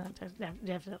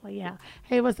 definitely, yeah.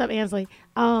 Hey, what's up, Ansley?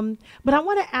 But I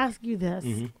want to ask you this.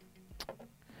 Mm-hmm.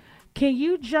 Can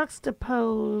you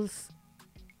juxtapose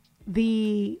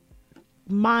the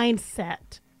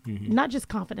mindset, not just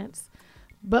confidence,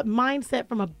 but mindset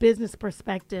from a business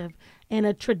perspective in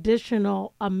a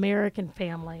traditional American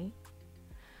family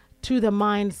to the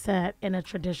mindset in a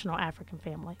traditional African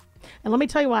family? And let me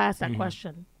tell you why I asked that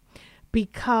question.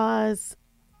 Because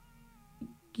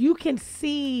you can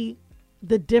see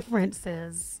the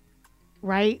differences,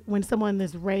 right? When someone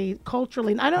is raised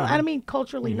culturally, I don't mean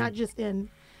culturally, not just in,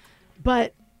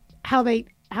 but how they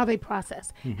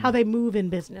process, how they move in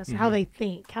business, how they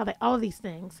think, all of these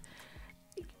things.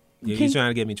 Yeah, you're trying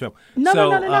to get me in trouble. No.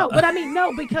 But I mean,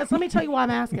 no, because let me tell you why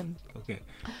I'm asking. Okay.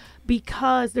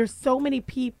 Because there's so many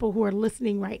people who are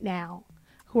listening right now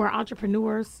who are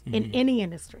entrepreneurs in any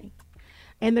industry.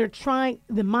 And they're trying,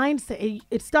 the mindset,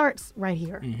 it starts right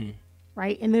here,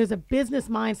 right? And there's a business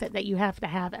mindset that you have to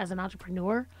have as an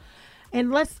entrepreneur.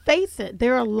 And let's face it,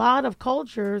 there are a lot of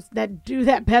cultures that do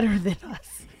that better than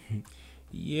us.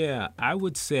 Yeah, I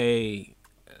would say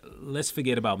let's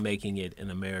forget about making it an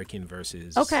American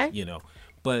versus,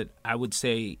 but I would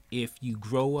say if you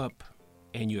grow up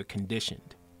and you're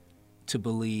conditioned to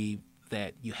believe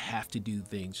that you have to do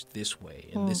things this way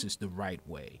and this is the right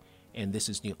way and this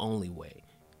is the only way,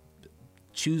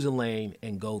 choose a lane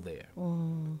and go there.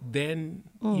 Then,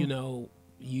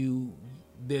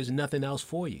 there's nothing else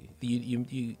for you.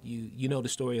 You know the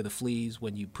story of the fleas.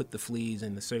 When you put the fleas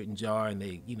in a certain jar and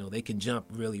they can jump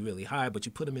really, really high, but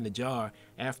you put them in the jar,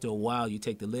 after a while you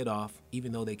take the lid off,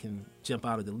 even though they can jump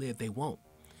out of the lid, they won't.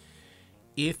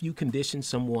 If you condition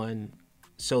someone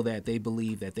so that they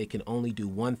believe that they can only do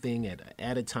one thing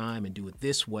at a time and do it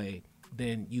this way,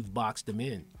 then you've boxed them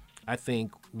in. I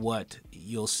think what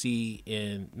you'll see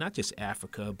in not just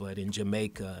Africa, but in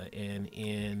Jamaica and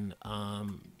in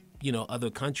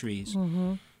other countries,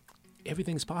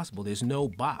 everything's possible. There's no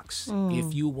box.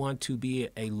 If you want to be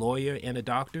a lawyer and a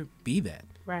doctor, be that.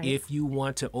 Right. If you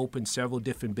want to open several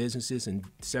different businesses and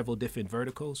several different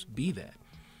verticals, be that.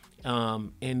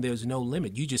 And there's no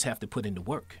limit. You just have to put in the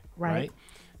work. Right.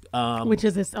 Which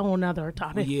is its own other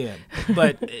topic. Yeah.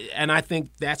 But, and I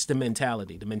think that's the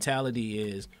mentality. The mentality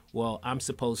is, well, I'm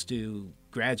supposed to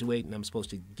graduate and I'm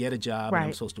supposed to get a job and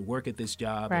I'm supposed to work at this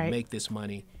job and make this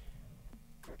money.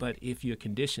 But if you're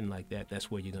conditioned like that, that's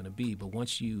where you're going to be. But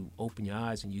once you open your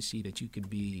eyes and you see that you can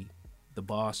be the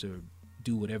boss or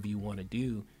do whatever you want to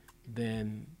do,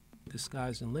 then the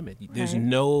sky's the limit. There's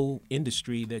no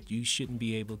industry that you shouldn't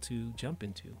be able to jump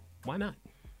into. Why not?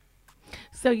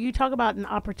 So you talk about an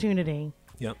opportunity.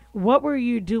 Yep. What were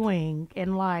you doing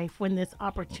in life when this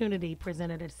opportunity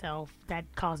presented itself that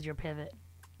caused your pivot?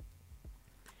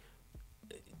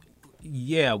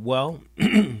 Yeah, well,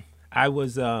 I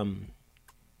was...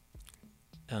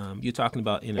 you're talking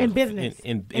about in business.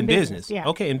 In business. Yeah.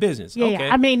 Okay, in business. Yeah, okay.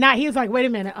 yeah. I mean, he was like, wait a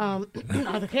minute. Are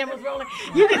the cameras rolling?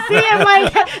 You can see him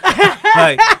like,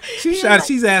 Like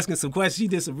she's asking some questions. She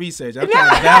did some research. I'm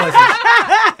trying to balance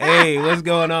it. Hey, what's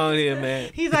going on here,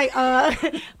 man? He's like,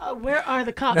 where are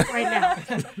the cops right now?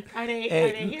 Are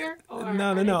they here? Or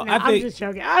No. I'm just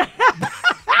joking.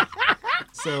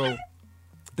 So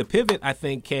the pivot, I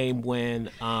think, came when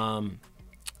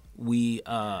we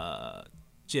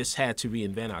just had to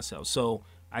reinvent ourselves. So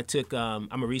I took,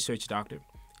 I'm a research doctor,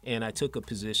 and I took a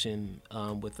position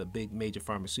with a big major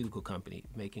pharmaceutical company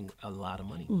making a lot of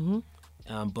money.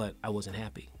 But I wasn't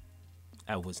happy.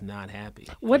 I was not happy.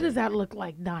 What does that look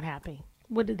like, not happy?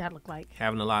 What did that look like?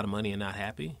 Having a lot of money and not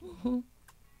happy?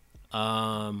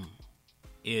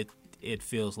 It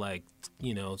feels like,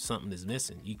 something is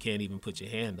missing. You can't even put your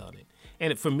hand on it.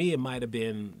 And for me, it might have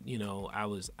been, I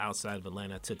was outside of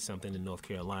Atlanta. I took something in North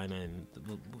Carolina, and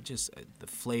just the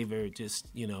flavor,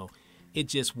 it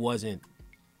just wasn't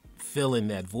filling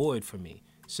that void for me.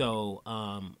 So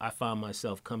I found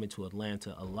myself coming to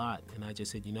Atlanta a lot, and I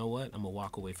just said, you know what? I'm going to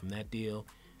walk away from that deal,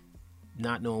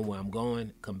 not knowing where I'm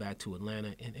going, come back to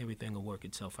Atlanta, and everything will work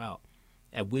itself out.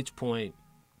 At which point,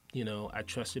 I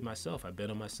trusted myself. I bet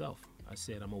on myself. I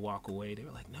said, I'm going to walk away. They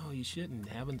were like, no, you shouldn't.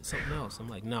 Having something else. I'm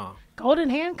like, no. Golden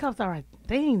handcuffs are a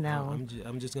thing, though.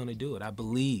 I'm just going to do it. I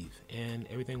believe. And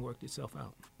everything worked itself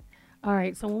out. All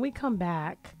right. So when we come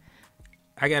back,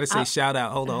 I got to say shout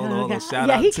out. Hold on. Shout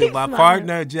Yeah, out he to keeps my smiling.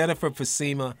 partner, Jennifer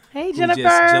Pasima. Hey, who Jennifer.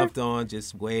 just jumped on,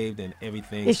 just waved and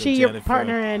everything. Is So she your Jennifer,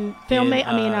 partner in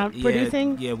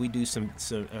producing? Yeah, we do some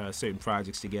certain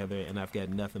projects together, and I've got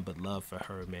nothing but love for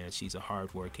her, man. She's a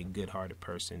hardworking, good-hearted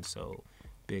person, so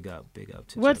big up to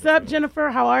What's Jennifer. up, Jennifer?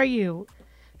 How are you?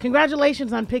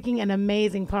 Congratulations on picking an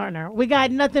amazing partner. We got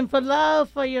nothing for love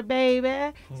for you,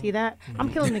 baby. See that?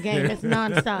 I'm killing the game. It's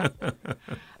nonstop.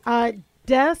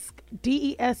 Desk,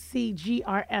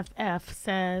 DESCGRFF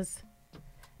says,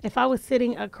 if I was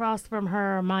sitting across from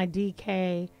her, my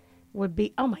DK would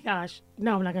be, oh my gosh.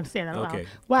 No, I'm not going to say that out loud. Okay,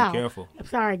 Wow. be careful. I'm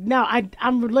sorry. No,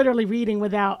 I'm literally reading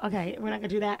without, okay, we're not going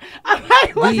to do that.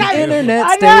 The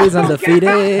internet stays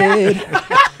undefeated.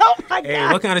 Oh my Hey,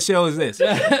 God. what kind of show is this?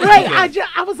 Right.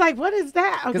 I was like, what is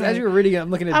that? Because Okay. as you were reading it, I'm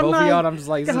looking at I'm both like, of y'all, and I'm just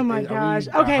like, oh my gosh.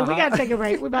 Okay, we got to take a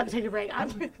break. We're about to take a break.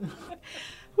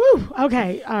 Whew.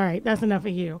 Okay. All right. That's enough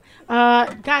of you.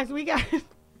 Guys,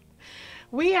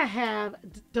 we have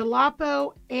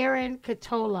Dolapo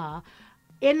Erinkitola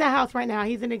in the house right now.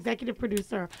 He's an executive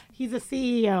producer. He's a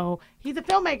CEO. He's a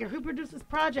filmmaker who produces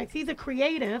projects. He's a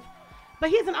creative, but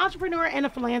he's an entrepreneur and a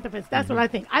philanthropist. That's what I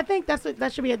think. I think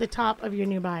that should be at the top of your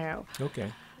new bio.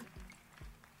 Okay.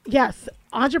 Yes,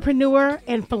 entrepreneur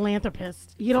and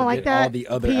philanthropist. You don't like Forget that? all the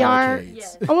other PR. accolades.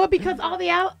 Yes. Oh, well, because all the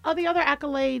other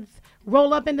accolades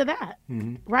roll up into that,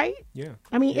 right? Yeah.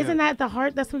 I mean, Yeah. isn't that the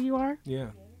heart? That's who you are. Yeah.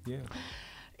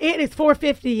 It is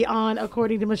 4:50 on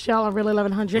According to Michelle on Real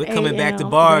 1100. We're coming back to AM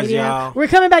bars, radio. y'all. We're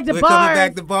coming back to We're bars. coming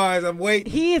back to bars. I'm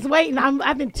waiting. He is waiting.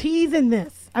 I've been teasing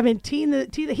this. I've been teasing.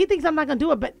 He thinks I'm not gonna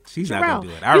do it, but She's not Sherelle, gonna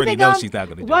do it. I you already think know I'm- she's not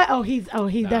gonna do what? it.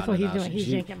 That's what he's no, doing. He's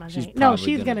she- drinking my she's drink. No, probably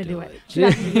she's gonna gonna do do it. it. She's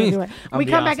actually gonna do it. I'm We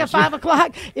be come back honest at with 5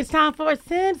 o'clock. It's time for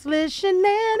senseless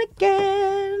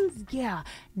shenanigans. Yeah,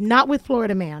 not with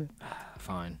Florida Man.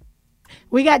 Fine.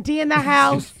 We got D in the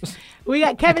house. We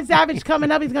got Kevin Savage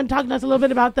coming up. He's going to talk to us a little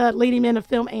bit about the leading men of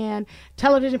film and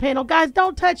television panel. Guys,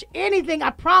 don't touch anything.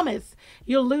 I promise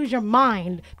you'll lose your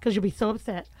mind because you'll be so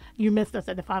upset. You missed us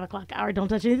at the 5 o'clock hour. Don't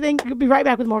touch anything. We'll be right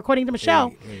back with more According to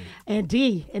Michelle and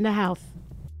D in the house.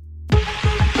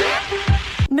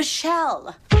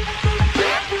 Michelle.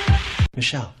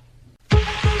 Michelle.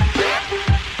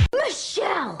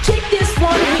 Kick this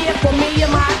one here for me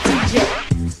and my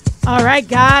DJ. All right,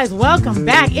 guys, welcome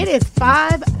back. It is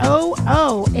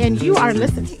 5:00, and you are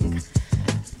listening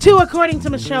to According to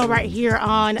Michelle right here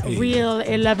on Real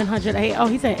 1100. Hey, oh,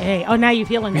 he said, hey. Oh, now you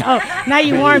feeling it. Oh, now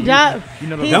you warmed up. He's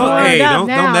Don't warmed up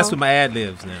now. don't mess with my ad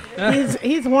libs now.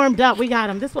 He's warmed up. We got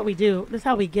him. This is what we do. This is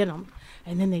how we get them.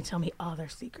 And then they tell me all their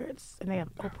secrets, and they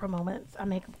have Oprah moments. I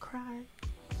make them cry.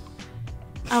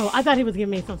 Oh, I thought he was giving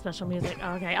me some special music.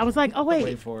 Okay, I was like, oh wait,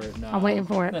 Wait for it. No. I'm waiting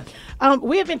for it.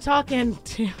 We have been talking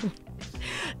to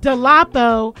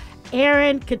Dolapo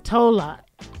Erinkitola.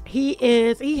 He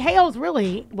hails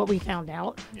really what we found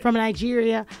out from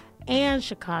Nigeria and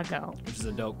Chicago, Which is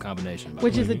a dope combination. by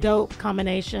which the is way. a dope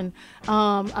combination.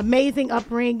 Amazing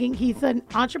upbringing. He's an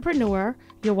entrepreneur.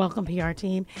 You're welcome, PR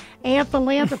team, and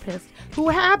philanthropist who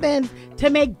happens to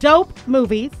make dope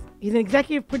movies. He's an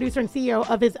executive producer and CEO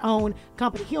of his own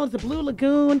company. He owns the Blue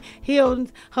Lagoon. He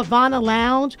owns Havana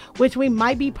Lounge, which we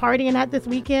might be partying at this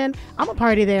weekend. I'm a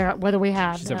party there, whether we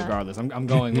have. She said regardless. I'm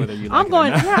going whether you like I'm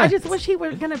going. it or not. Yeah, I just wish he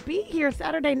were going to be here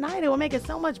Saturday night. It would make it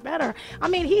so much better. I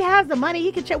mean, he has the money.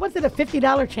 He could check. What's it, a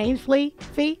 $50 change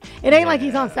fee? It ain't like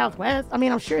he's on Southwest. I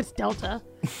mean, I'm sure it's Delta.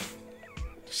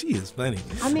 She is funny.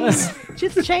 I mean,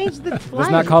 just change the flight.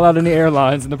 Let's not call out any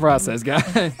airlines in the process,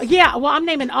 guys. Yeah, well, I'm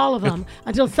naming all of them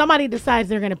until somebody decides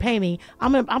they're going to pay me.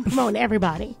 I'm promoting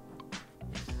everybody.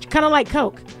 Kind of like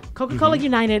Coke. Coca-Cola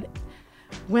United.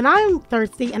 When I'm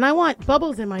thirsty and I want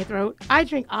bubbles in my throat, I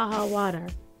drink AHA water.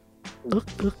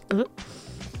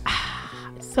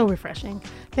 So refreshing.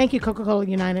 Thank you, Coca-Cola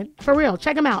United. For real,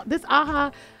 check them out. This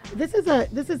AHA, this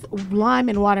is lime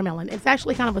and watermelon. It's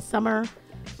actually kind of a summer,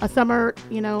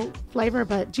 flavor.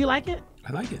 But do you like it?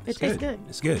 I like it. It tastes good.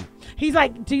 It's good. He's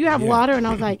like, do you have water? And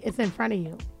I was like, it's in front of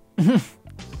you.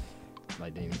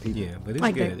 Like Damien People. Yeah, but it's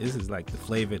Like good. that. This is like the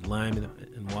flavored lime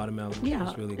and watermelon. Yeah,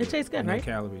 It's really it good. tastes good, No right?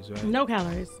 calories, right? No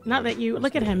calories. Not that you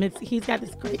look at him. He's got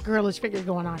this great girlish figure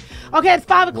going on. Okay, it's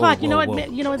 5 o'clock. Whoa, you know whoa.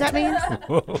 what that means?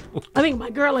 I mean,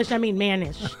 by girlish, I mean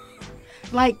mannish.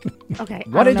 Like, okay.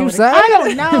 What did you say? I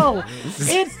don't know.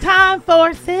 It's time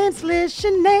for senseless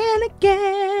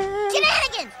shenanigans.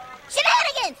 Shenanigans!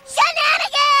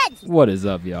 What is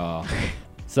up, y'all?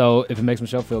 So, if it makes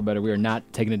Michelle feel better, we are not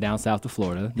taking it down south to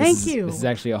Florida. Thank you. This is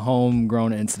actually a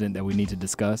homegrown incident that we need to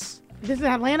discuss. This is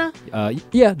Atlanta?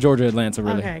 Yeah, Georgia, Atlanta,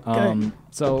 really. Okay, good.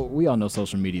 So we all know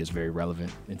social media is very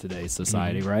relevant in today's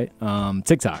society, right?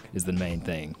 TikTok is the main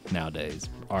thing nowadays.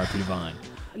 RP Vine.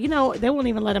 You know, they won't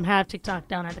even let them have TikTok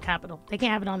down at the Capitol. They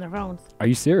can't have it on their phones. Are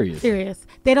you serious? Serious.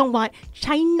 They don't want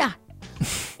China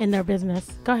in their business.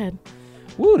 Go ahead.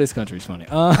 Woo, this country's funny.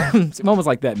 Moments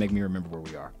like that make me remember where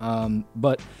we are.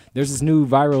 But there's this new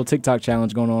viral TikTok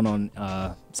challenge going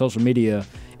on social media,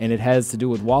 and it has to do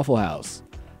with Waffle House.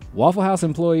 Waffle House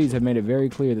employees have made it very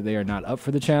clear that they are not up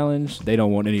for the challenge. They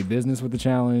don't want any business with the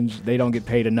challenge. They don't get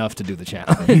paid enough to do the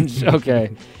challenge.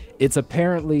 Okay. It's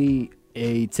apparently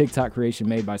a TikTok creation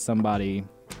made by somebody.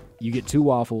 You get 2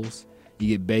 waffles. You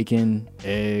get bacon,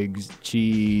 eggs,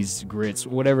 cheese, grits,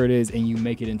 whatever it is, and you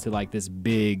make it into like this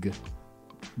big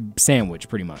sandwich,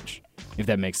 pretty much, if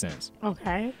that makes sense.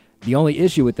 Okay. The only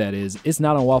issue with that is it's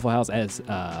not on Waffle House as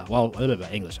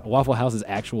Waffle House's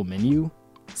actual menu.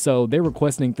 So they're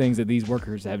requesting things that these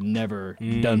workers have never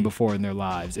done before in their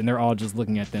lives, and they're all just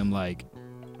looking at them like.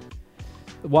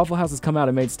 Waffle House has come out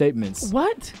and made statements.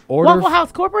 What? Order Waffle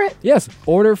House corporate? Yes,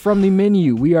 order from the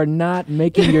menu. We are not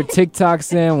making your TikTok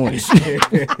sandwich.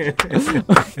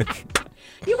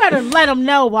 You better let them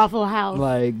know, Waffle House.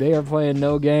 Like, they are playing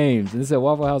no games. And they said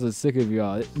Waffle House is sick of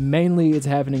y'all. Mainly it's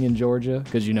happening in Georgia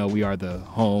because, we are the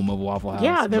home of Waffle House.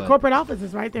 Yeah, their corporate office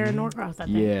is right there in Norcross, I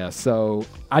think. Yeah, so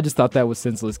I just thought that was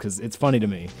senseless because it's funny to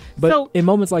me. But So- in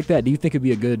moments like that, do you think it'd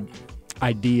be a good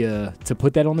idea to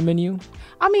put that on the menu?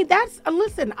 I mean,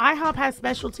 listen, IHOP has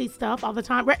specialty stuff all the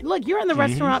time. Look, you're in the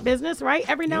restaurant business, right?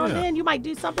 Every now and then you might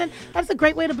do something. That's a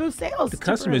great way to boost sales. The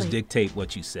customers dictate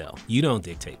what you sell. You don't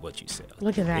dictate what you sell.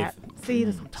 Look at that. See,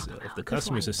 this is what I'm So talking if about. the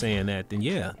customers are saying that, then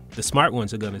yeah, the smart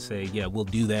ones are going to say, yeah, we'll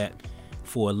do that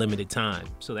for a limited time.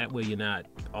 So that way you're not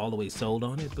all the way sold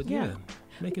on it. But yeah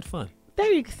make it fun. There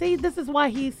you see, this is why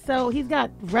he's got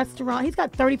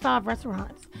 35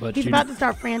 restaurants. But He's about to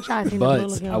start franchising the Blue But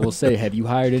Lagoon. I will say, have you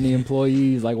hired any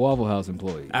employees like Waffle House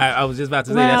employees? I was just about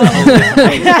to say Well- that's a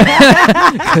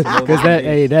whole different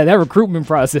Because that recruitment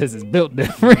process is built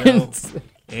different.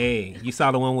 Hey, you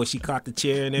saw the one where she caught the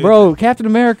chair and everything? Bro, Captain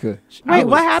America. Wait,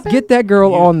 what happened? Get that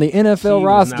girl on the She NFL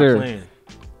was not roster. playing.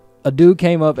 A dude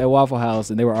came up at Waffle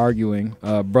House and they were arguing.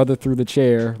 Brother threw the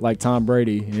chair like Tom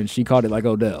Brady and she caught it like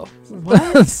Odell.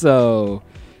 What? So,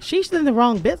 She's in the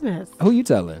wrong business. who you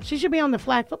telling? She should be on the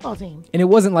flag football team. And it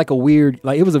wasn't like a weird,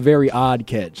 like it was a very odd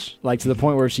catch. Like to the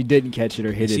point where if she didn't catch it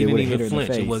or hit She it, it didn't would have hit her even in the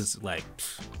flinch. face. It was like,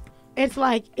 It's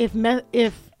like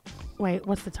wait,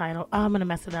 what's the title? Oh, I'm gonna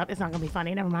mess it up. It's not gonna be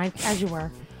funny. Never mind. As you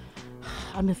were.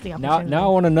 I missed the opportunity. now I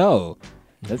want to know.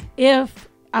 If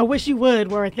I wish you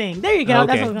would were a thing. There you go. okay.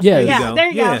 That's what I was Yeah, gonna say.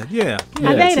 there Yeah, there you go. Yeah.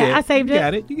 I That's made it. I saved you it.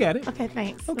 Got it. You got it. Okay,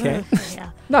 thanks. Okay. Yeah.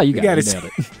 No, you got got it. it. Nailed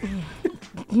it.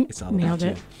 It's all about Nailed you.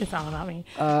 it. It's all about me.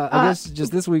 I guess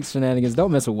just this week's shenanigans.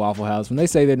 Don't mess with Waffle House. When they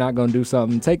say they're not going to do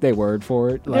something, take their word for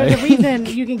it. There's a reason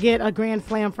you can get a Grand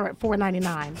Slam for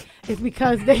 $4.99. It's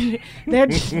because that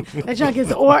junk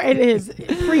is it is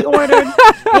pre-ordered.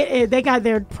 They got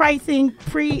their pricing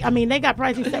they got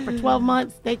pricing set for 12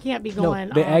 months. They can't be going.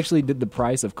 No, they actually did the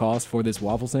price of cost for this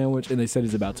waffle sandwich, and they said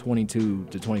it's about $22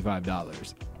 to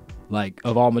 $25. like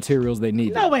of all materials they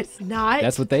needed. No, it's not.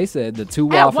 That's what they said. The two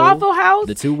At Waffle House?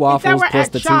 the two If that waffles were plus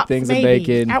at the Shops, two things maybe. of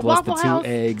bacon At plus Waffle the two House?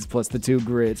 eggs plus the two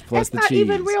grits plus That's the cheese.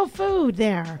 not even real food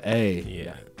there. Hey,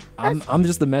 Yeah. I'm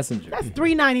just the messenger. That's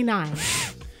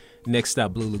 $3.99. Next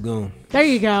stop, Blue Lagoon. There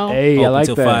you go. Hey, I Open like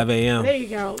till that. 5 a.m. There you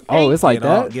go. Oh, it's like Get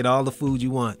all, that. get all the food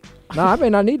you want. Nah, I may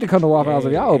not need to come to Waffle House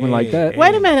if y'all open like that.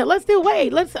 Wait a minute. Let's.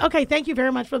 Okay, thank you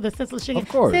very much for the senseless shenanigans.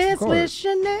 Of course, of Senseless course.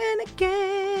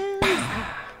 shenanigans.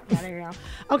 Yeah, there you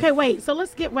go. Okay, wait. So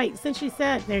since you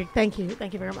said there, thank you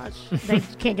very much. They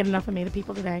can't get enough of me, the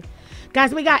people today.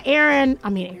 Guys, we got Aaron.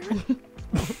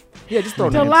 Yeah, just throw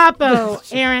names. Dolapo,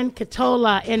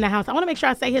 Erinkitola in the house. I want to make sure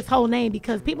I say his whole name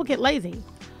because people get lazy.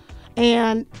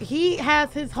 And he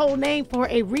has his whole name for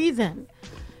a reason.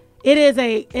 It is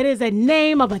a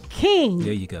name of a king.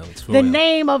 There you go. It's The royal.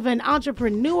 name of an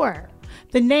entrepreneur.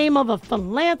 The name of a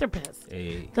philanthropist.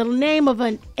 Hey. The name of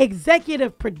an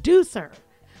executive producer.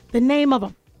 The name of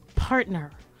a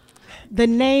partner. The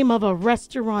name of a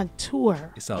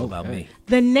restaurateur. It's all about me.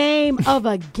 The name of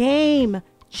a game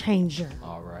changer.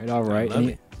 All right. love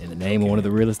it. In the name of one of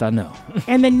the realest I know.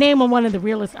 And the name of one of the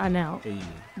realest I know. Hey.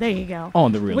 There you go.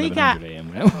 On the real We 1100 got- AM.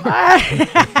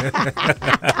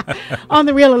 On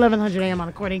the real 1100 AM on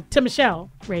According to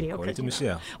Michelle Radio. According to Kitchen.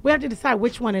 Michelle. We have to decide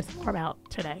which one it's more about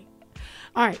today.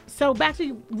 All right. So back to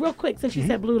you real quick since you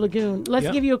said Blue Lagoon. Let's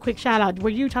Yep. give you a quick shout out. Were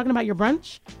you talking about your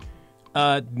brunch?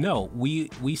 No, we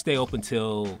stay open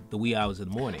till the wee hours of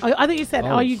the morning. I thought you said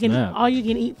Oh, all you snap.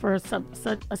 can eat for a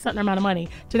certain amount of money.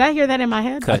 Did I hear that in my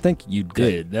head? I think you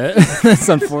did. That's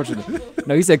unfortunate.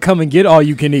 No, you said come and get all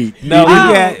you can eat. No,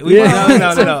 Yeah.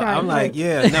 no. Sorry. I'm like,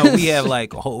 no, we have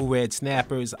like whole red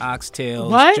snappers, oxtails,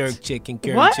 What? jerk chicken,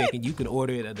 curry What? chicken. You can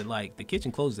order it at the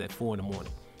kitchen closes at 4 a.m. Wait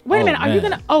a Oh, minute. Are you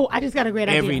man. gonna? Oh, I just got a great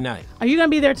idea. Every night. Are you gonna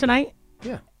be there tonight?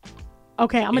 Yeah.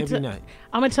 Okay, I'm Every night.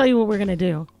 gonna tell you what we're gonna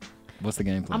do. What's the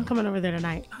game plan? I'm coming over there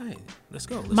tonight. All right, let's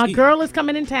go. Let's My eat. girl is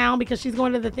coming in town because she's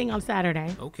going to the thing on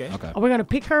Saturday. Okay. Okay. We're gonna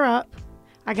pick her up.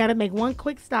 I gotta make one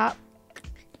quick stop.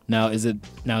 Now is it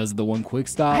the one quick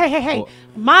stop? Hey! Or-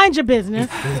 Mind your business.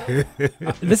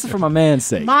 this is for my man's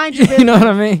sake. Mind your business. You know what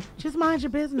I mean? Just mind your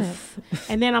business.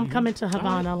 And then I'm coming to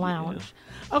Havana Lounge.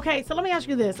 Okay, so let me ask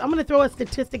you this. I'm gonna throw a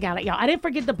statistic out at y'all. I didn't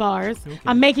forget the bars.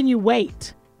 I'm making you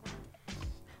wait.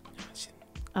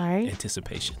 All right.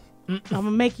 Anticipation. I'm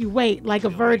gonna make you wait like a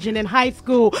virgin in high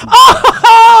school.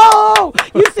 Oh!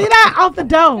 You see that? Off the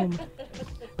dome.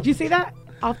 Did you see that?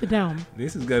 Off the dome.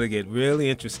 This is gonna get really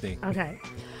interesting. Okay.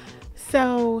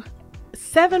 So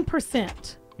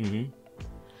 7%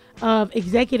 of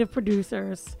executive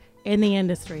producers in the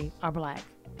industry are black.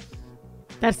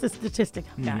 That's the statistic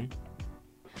I've got.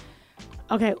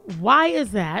 Okay, why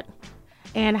is that?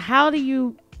 And how do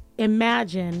you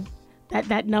imagine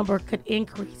that number could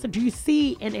increase? So do you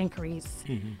see an increase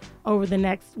over the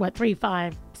next, 3,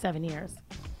 5, 7 years?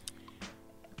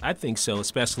 I think so,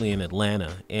 especially in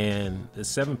Atlanta. And the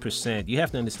 7%, you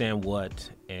have to understand what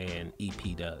an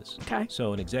EP does. Okay.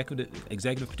 So an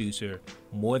executive producer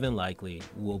more than likely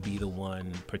will be the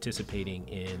one participating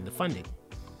in the funding,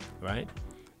 right?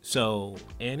 So,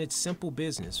 and it's simple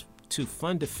business. To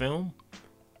fund a film,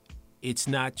 it's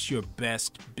not your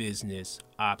best business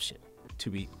option to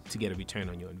get a return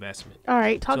on your investment. All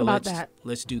right, talk So about let's- that.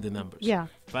 Let's do the numbers. Yeah.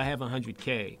 If I have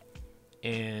 100K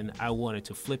and I wanted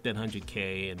to flip that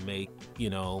 100K and make,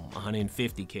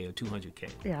 150K or 200K.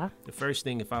 Yeah. The first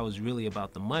thing, if I was really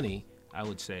about the money, I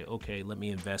would say, okay, let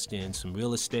me invest in some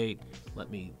real estate.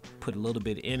 Let me put a little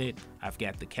bit in it. I've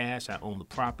got the cash. I own the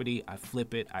property. I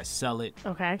flip it. I sell it.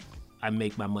 Okay. I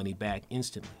make my money back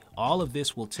instantly. All of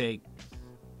this will take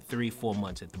 3-4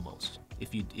 months at the most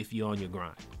if you're on your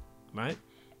grind, right?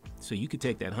 So you could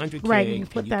take that 100K Right, and you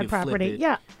flip that could property. it,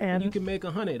 Yeah, and you and can make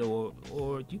 100 or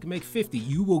you can make 50.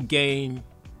 You will gain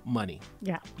money,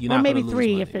 yeah, You're or not maybe gonna lose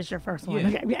 3 money. if it's your first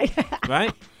one. Yeah. Okay.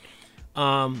 right?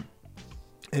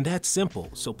 And that's simple.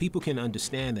 So people can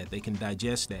understand that. They can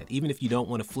digest that. Even if you don't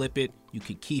want to flip it, you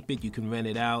can keep it. You can rent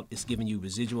it out. It's giving you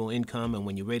residual income. And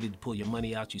when you're ready to pull your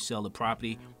money out, you sell the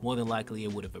property. More than likely,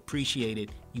 it would have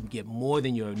appreciated. You can get more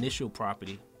than your initial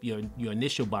property, your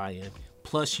initial buy-in.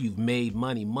 Plus, you've made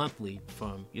money monthly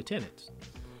from your tenants.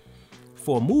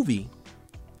 For a movie,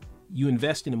 you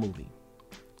invest in a movie.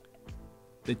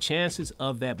 The chances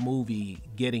of that movie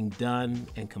getting done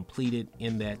and completed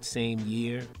in that same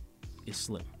year is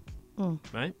slim,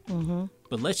 right? Mm-hmm.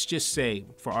 But let's just say,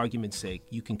 for argument's sake,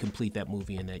 you can complete that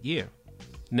movie in that year.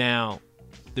 Now,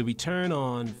 the return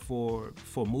on for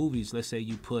movies, let's say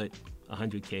you put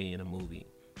 100K in a movie,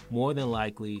 more than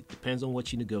likely, depends on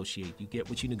what you negotiate. You get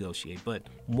what you negotiate, but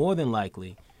more than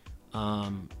likely,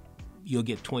 you'll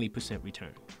get 20%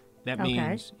 return. That Okay.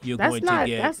 means you're That's going not. to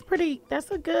get.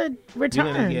 That's a good You're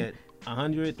return. going to get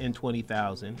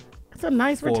 $120,000 That's a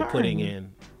nice for return. putting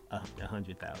in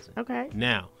 $100,000. Okay.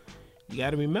 Now, you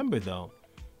got to remember though,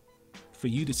 for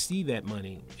you to see that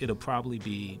money, it'll probably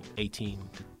be 18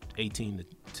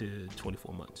 to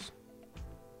 24 months.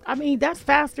 I mean, that's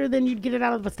faster than you'd get it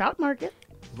out of the stock market.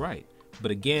 Right. But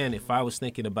again, if I was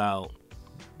thinking about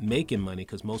making money,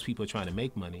 because most people are trying to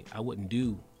make money, I wouldn't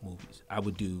do movies. I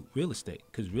would do real estate,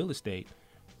 because real estate,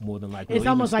 more than likely, It's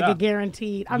almost like a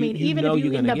guaranteed. I mean, even if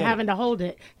you end up having to hold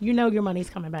it, you know your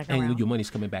money's coming back around. And your money's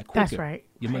coming back quicker. That's right.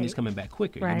 Your money's coming back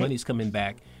quicker. Right. Your money's coming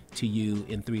back to you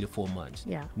in 3 to 4 months.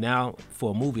 Yeah. Now,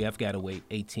 for a movie, I've got to wait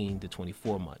 18 to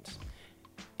 24 months.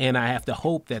 And I have to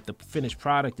hope that the finished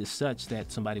product is such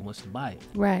that somebody wants to buy it.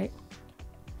 Right.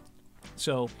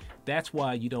 So that's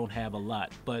why you don't have a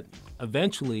lot. But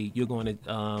eventually, you're going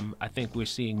to, I think we're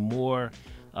seeing more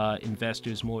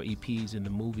investors, more EPs in the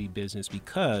movie business,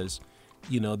 because,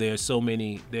 you know, there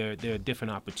are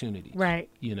different opportunities, Right.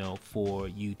 you know, for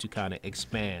you to kind of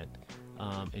expand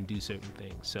and do certain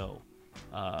things. So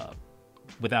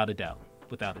without a doubt.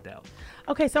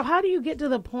 Okay, so how do you get to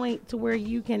the point to where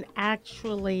you can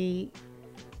actually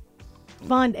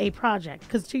fund a project?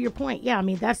 Because to your point, yeah, I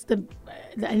mean that's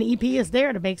an EP is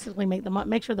there to basically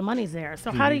make sure the money's there.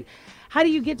 So how do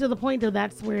you get to the point that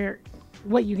that's where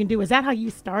what you can do? Is that how you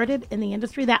started in the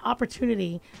industry? That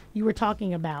opportunity you were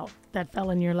talking about that fell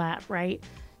in your lap, right?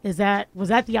 Was that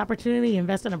the opportunity to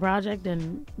invest in a project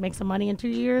and make some money in 2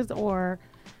 years, or?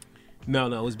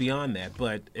 No, it was beyond that.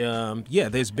 But yeah,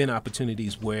 there's been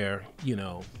opportunities where,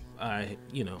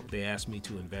 they asked me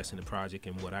to invest in a project,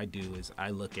 and what I do is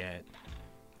I look at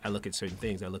certain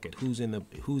things. I look at who's in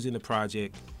the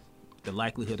project, the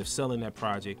likelihood of selling that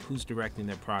project, who's directing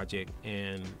that project,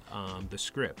 and the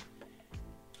script.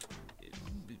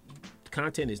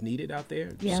 Content is needed out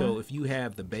there. Yeah. So if you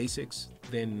have the basics,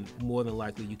 then more than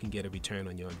likely you can get a return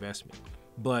on your investment.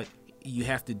 But you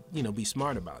have to, be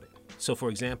smart about it. So, for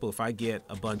example, if I get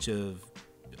a bunch of,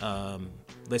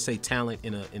 let's say, talent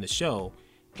in a show,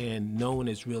 and no one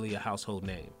is really a household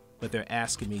name, but they're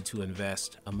asking me to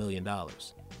invest $1 million,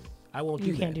 I won't do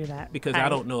that. You can't do that. Because Right. I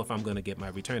don't know if I'm going to get my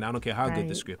return. I don't care how good the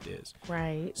Right. script is.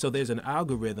 Right. So there's an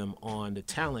algorithm on the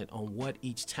talent, on what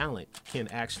each talent can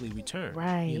actually return.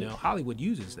 Right. Hollywood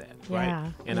uses that, Yeah.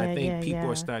 right? And I think people yeah.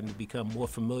 are starting to become more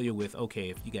familiar with, okay,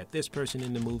 if you got this person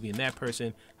in the movie and that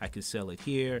person, I could sell it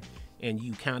here. And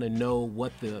you kind of know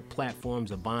what the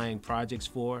platforms are buying projects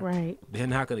for. Right. They're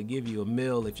not going to give you $1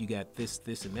 million if you got this,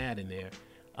 and that in there.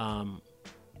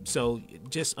 So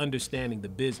just understanding the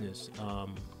business,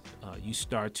 you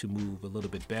start to move a little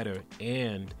bit better,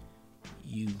 and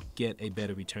you get a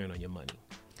better return on your money.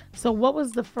 So what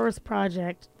was the first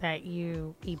project that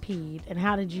you EP'd, and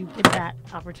how did you get that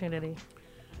opportunity?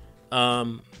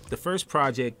 The first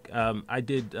project, I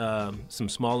did some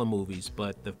smaller movies,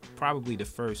 but probably the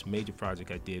first major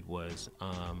project I did was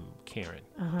Karen.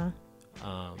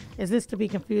 Is this to be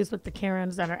confused with the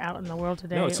Karens that are out in the world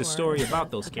today? No, it's a or- story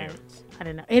about those Okay. Karens. I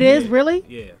didn't know. It is really?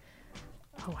 Yeah.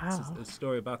 Oh wow. It's a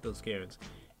story about those Karens,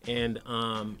 and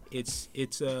it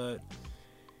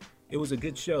was a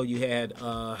good show. You had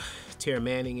Tara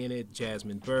Manning in it,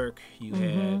 Jasmine Burke. You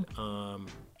had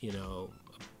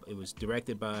it was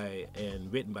directed by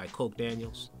and written by Coke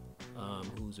Daniels,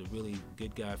 who's a really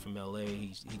good guy from LA.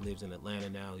 He lives in Atlanta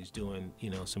now. He's doing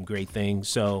some great things.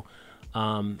 So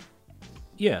so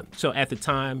at the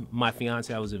time, my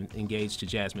fiance, I was engaged to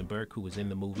Jasmine Burke, who was in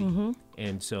the movie,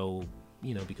 and so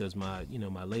because my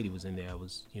lady was in there, I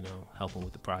was helping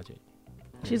with the project.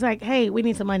 She's like, hey, we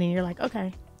need some money. And you're like,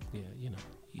 okay. Yeah,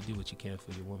 you do what you can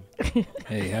for your woman.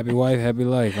 Hey, happy wife, happy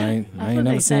life. I ain't what never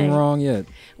they seen say. wrong yet.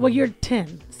 Well, you're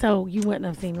 10, so you wouldn't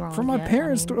have seen wrong. From my yet.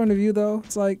 parents' I mean, point of view, though,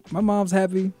 it's like my mom's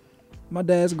happy, my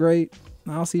dad's great.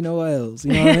 I don't see no L's.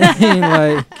 You know what I mean?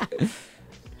 Like,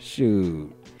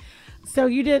 shoot. So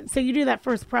you do that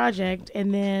first project,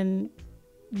 and then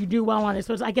you do well on it.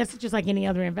 So I guess it's just like any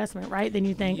other investment, right? Then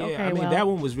you think, Yeah, okay, I mean, well, that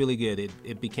one was really good.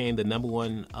 It became the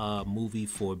 #1 movie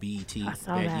for BET I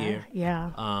saw that that. year.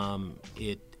 Yeah.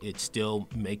 It's still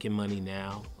making money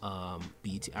now.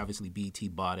 BET, obviously BET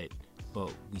bought it,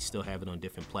 but we still have it on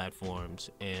different platforms,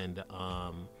 and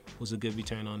was a good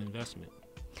return on investment.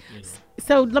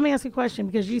 So let me ask you a question,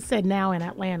 because you said now in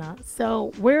Atlanta.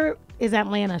 So where is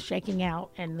Atlanta shaking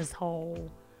out in this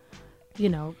whole,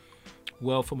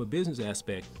 Well, from a business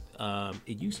aspect,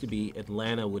 it used to be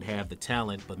Atlanta would have the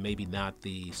talent, but maybe not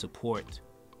the support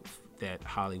that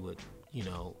Hollywood,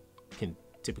 can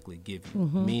typically give you.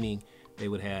 Meaning they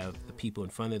would have the people in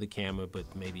front of the camera, but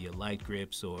maybe your light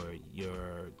grips or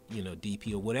your,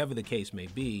 DP or whatever the case may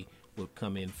be would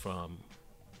come in from,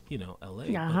 LA.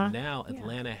 Uh-huh. But now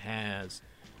Atlanta has,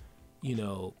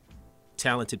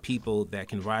 talented people that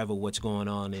can rival what's going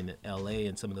on in LA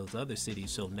and some of those other cities.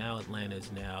 So now Atlanta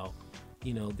is now,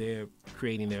 they're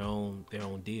creating their own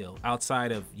deal.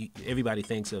 Outside of, everybody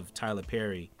thinks of Tyler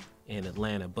Perry and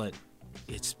Atlanta, but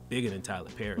it's bigger than Tyler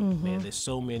Perry, man. There's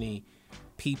so many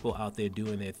people out there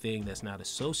doing their thing that's not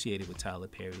associated with Tyler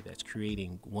Perry, that's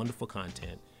creating wonderful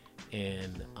content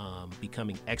and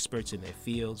becoming experts in their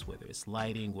fields, whether it's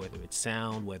lighting, whether it's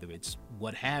sound, whether it's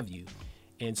what have you.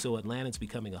 And so Atlanta's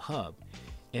becoming a hub.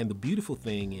 And the beautiful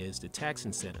thing is the tax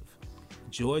incentive.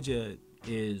 Georgia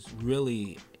is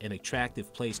really an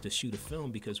attractive place to shoot a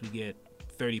film because we get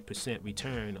 30%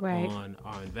 return on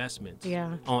our investments.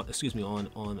 Yeah. On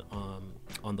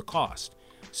the cost.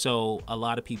 So a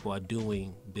lot of people are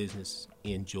doing business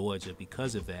in Georgia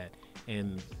because of that,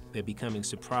 and they're becoming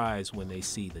surprised when they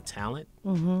see the talent,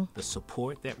 the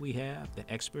support that we have, the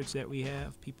experts that we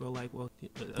have. People are like, well,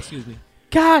 excuse me.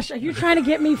 Gosh, are you trying to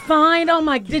get me fined? Oh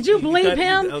my! Did you believe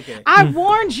him? Okay. I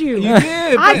warned you. You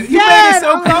did. I You said, made it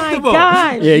so oh comfortable. my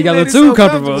gosh. Yeah, you got a made little it too so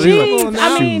comfortable. comfortable. Jeez,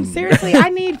 I mean, seriously, I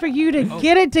need for you to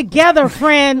get it together,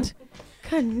 friend.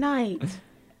 Good night.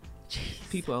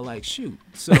 People are like, shoot.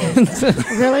 So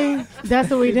Really? That's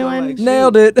what we People are doing? like,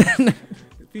 Nailed it.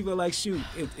 people are like, shoot.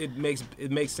 It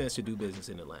makes sense to do business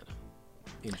in Atlanta.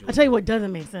 In Georgia. I'll tell you what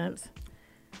doesn't make sense.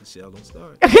 Michelle, don't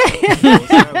start. Don't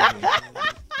start with me.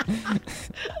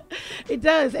 It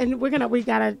does, and we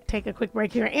gotta take a quick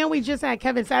break here. And we just had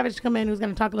Kevin Savage come in, who's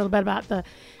going to talk a little bit about the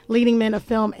leading men of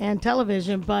film and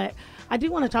television. But I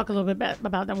do want to talk a little bit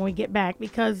about that when we get back,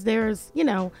 because there's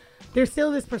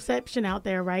still this perception out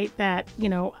there, right, that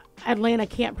Atlanta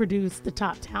can't produce the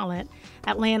top talent.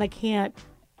 Atlanta can't,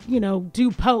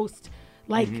 do post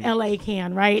like LA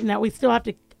can, right, and that we still have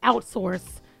to outsource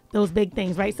those big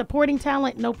things, right? Supporting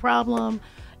talent, no problem.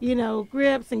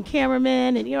 Grips and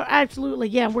cameramen, and absolutely,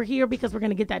 yeah, we're here because we're going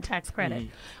to get that tax credit,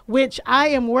 which I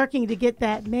am working to get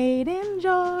that made in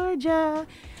Georgia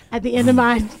at the end of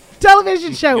my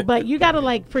television show. But you got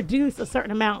to produce a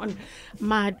certain amount,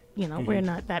 and we're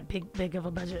not that big of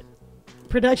a budget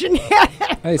production yet.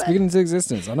 Hey, speaking into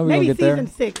existence, I know we're going to get there.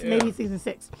 Maybe season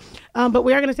 6. But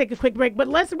we are going to take a quick break. But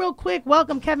let's real quick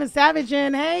welcome Kevin Savage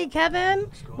in. Hey, Kevin,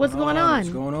 what's going on?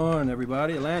 What's going on,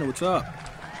 everybody? Atlanta, what's up?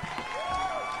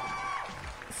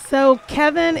 So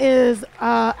Kevin is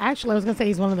actually, I was going to say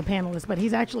he's one of the panelists, but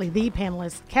he's actually the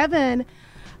panelist. Kevin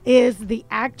is the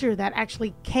actor that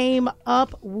actually came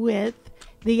up with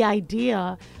the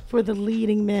idea for the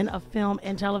leading men of film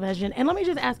and television. And let me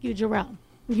just ask you,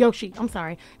 Yoshi, I'm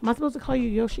sorry. Am I supposed to call you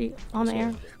Yoshi on the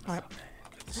air? All right.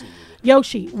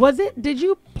 Yoshi, did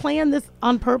you plan this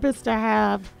on purpose to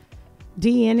have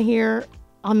D in here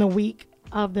on the week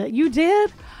of you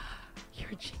did? You're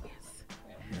a genius.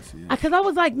 Because I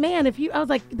was like, man,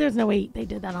 there's no way they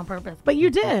did that on purpose. But you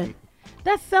did.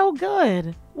 That's so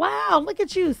good. Wow, look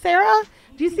at you. Sarah,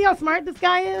 do you see how smart this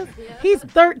guy is? He's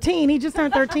 13. He just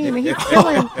turned 13, and he's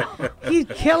killing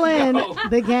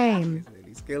the game.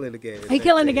 He's killing the game. He's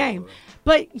killing the game.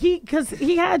 But because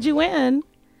he had you in,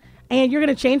 and you're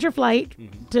going to change your flight.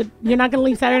 You're not going to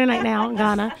leave Saturday night now in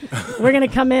Ghana. We're going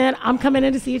to come in. I'm coming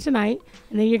in to see you tonight.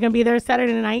 And then you're going to be there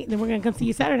Saturday night. And then we're going to come see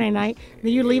you Saturday night. And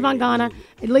then you leave on Ghana.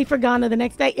 And leave for Ghana the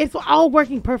next day. It's all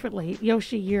working perfectly.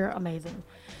 Yoshi, you're amazing.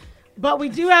 But we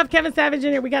do have Kevin Savage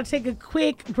in here. We got to take a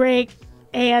quick break.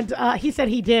 And he said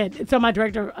he did. So my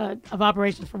director of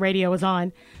operations for radio was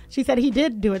on. She said he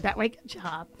did do it that way. Good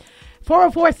job.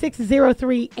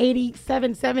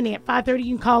 404-603-8770 at 5:30.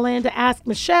 You can call in to ask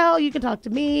Michelle. You can talk to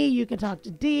me. You can talk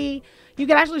to Dee. You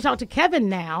can actually talk to Kevin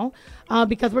now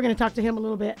because we're going to talk to him a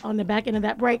little bit on the back end of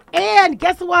that break. And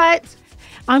guess what?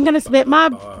 I'm going to spit my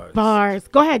bars.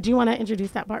 Go ahead. Do you want to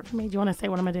introduce that part for me? Do you want to say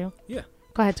what I'm going to do? Yeah.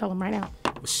 Go ahead. Tell them right now.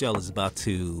 Michelle is about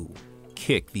to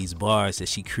kick these bars that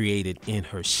she created in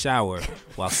her shower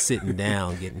while sitting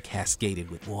down getting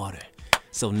cascaded with water.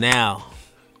 So now...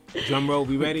 Drum roll,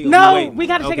 we ready? No, we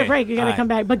got to take a break. You got to come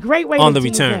back. But great way on to the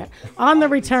return. On the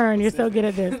return. You're so good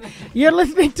at this. You're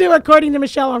listening to According to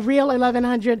Michelle on Real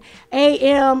 1100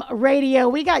 AM radio.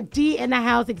 We got Dee in the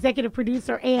house, executive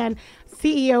producer and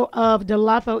CEO of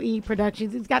Dolapo E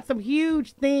Productions. He's got some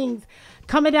huge things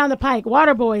coming down the pike.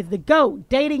 Waterboys, The GOAT,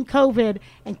 Dating COVID,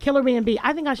 and Killer B&B.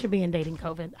 I think I should be in Dating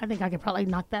COVID. I think I could probably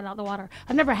knock that out of the water.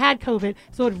 I've never had COVID,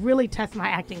 so it really tests my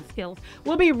acting skills.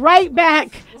 We'll be right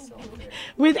back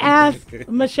with Ask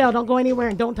Michelle. Don't go anywhere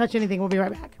and don't touch anything. We'll be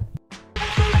right back.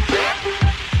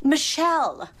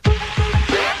 Michelle.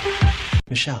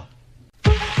 Michelle.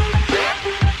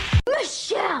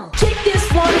 Michelle. Kick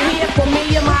this one here for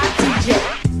me and my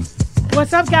DJ.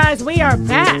 What's up, guys? We are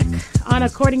back on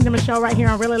According to Michelle right here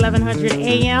on Real 1100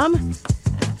 AM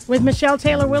with Michelle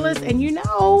Taylor Willis. And you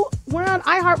know, we're on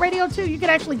iHeartRadio too. You can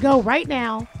actually go right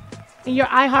now in your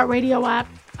iHeartRadio app.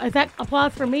 Is that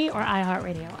applause for me or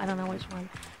iHeartRadio? I don't know which one.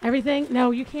 Everything?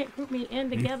 No, you can't group me in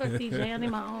together, CJ. I need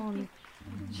my own.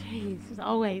 Jeez, as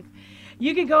always.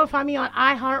 You can go and find me on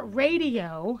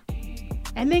iHeartRadio.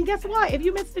 And then guess what? If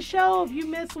you missed the show, if you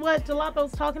missed what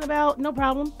Dolapo's talking about, no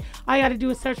problem. All you got to do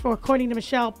is search for According to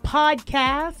Michelle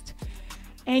podcast.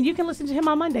 And you can listen to him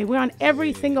on Monday. We're on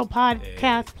every single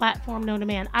podcast platform known to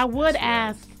man. I would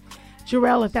ask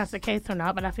Jarrell if that's the case or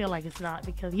not, but I feel like it's not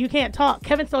because you can't talk.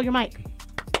 Kevin stole your mic.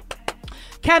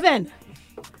 Kevin.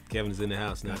 Kevin's in the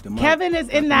house now. Kevin is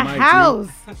in the house.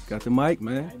 Got the mic,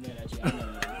 man.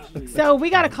 So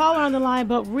we got a caller on the line,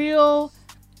 but real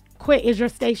quick, is your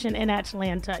station in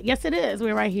Atlanta? Yes, it is.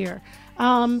 We're right here.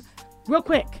 Real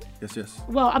quick. Yes.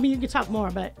 Well, I mean, you can talk more,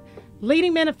 but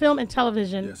Leading Men of Film and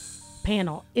Television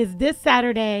panel is this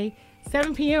Saturday,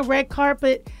 7 p.m. red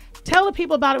carpet. Tell the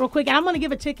people about it real quick. And I'm going to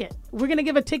give a ticket. We're going to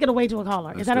give a ticket away to a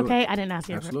caller. Is that okay? I didn't ask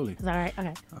you. Absolutely. Is that all right?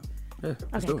 Okay. Yeah,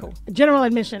 okay, cool. General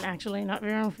admission, actually, not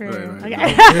very unfair. Right.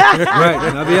 Okay.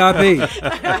 Right, not VIP.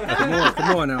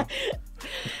 Come on now.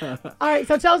 All right,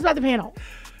 so tell us about the panel.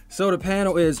 So the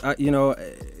panel is,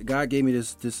 God gave me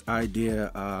this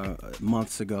idea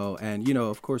months ago, and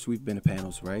of course we've been to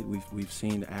panels, right? We've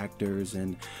seen the actors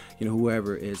and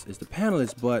whoever is the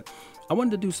panelist, but I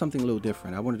wanted to do something a little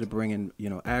different. I wanted to bring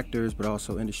in actors, but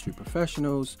also industry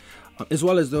professionals, as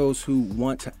well as those who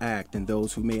want to act and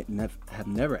those who may have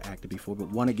never acted before but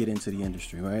want to get into the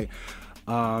industry, right?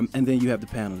 And then you have the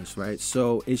panelists, right?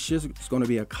 So it's going to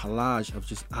be a collage of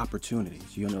just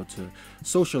opportunities, to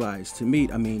socialize, to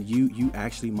meet. I mean, you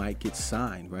actually might get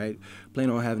signed, right? Plan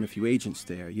on having a few agents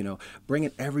there,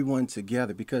 bringing everyone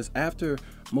together, because after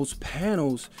most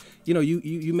panels,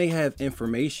 you may have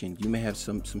information, you may have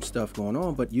some stuff going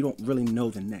on, but you don't really know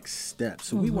the next step.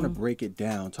 So we want to break it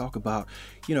down, talk about,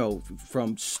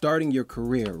 from starting your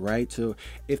career, right, to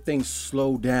if things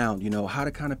slow down, how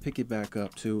to kind of pick it back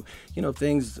up, to,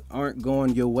 things aren't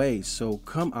going your way. So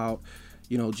come out,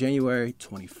 January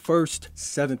 21st,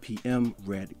 7 p.m.,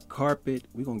 red carpet.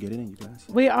 We're going to get it in, you guys.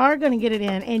 We are going to get it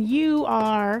in. And you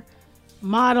are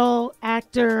model,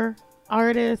 actor,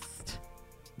 artist.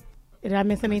 Did I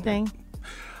miss anything?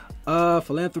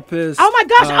 Philanthropist. Oh, my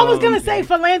gosh. I was going to say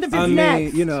philanthropist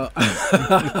next.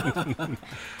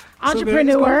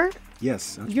 Entrepreneur.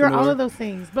 Yes. Entrepreneur. You're all of those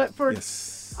things. But for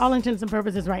all intents and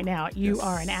purposes right now, you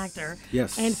are an actor.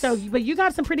 Yes. And so, but you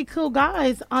got some pretty cool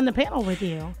guys on the panel with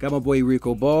you. Got my boy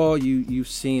Rico Ball. You've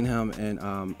seen him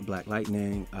in Black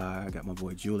Lightning. I got my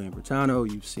boy Julian Bertano.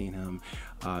 You've seen him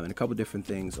in a couple different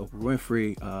things. Oprah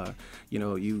Winfrey.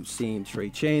 You've seen Trey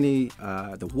Chaney,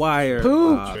 The Wire.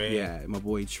 Yeah, my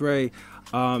boy Trey.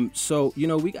 So,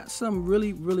 we got some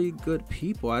really, really good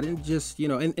people. I didn't just,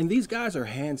 and these guys are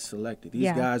hand selected.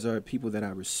 These guys are people that I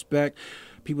respect,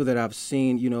 people that I've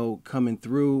seen, coming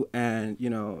through, and,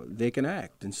 they can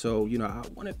act. And so, I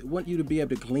want you to be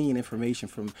able to glean information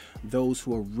from those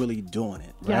who are really doing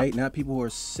it, right? Not people who are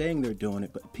saying they're doing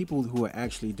it, but people who are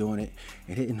actually doing it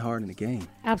and hitting hard in the game.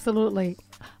 Absolutely.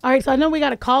 All right, so I know we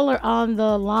got a caller on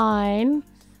the line,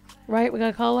 right? We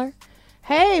got a caller?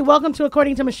 Hey, welcome to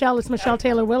According to Michelle. It's Michelle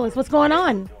Taylor Willis. What's going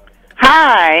on?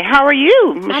 Hi, how are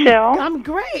you, Michelle? I'm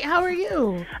great. How are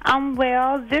you? I'm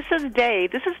well. This is Day.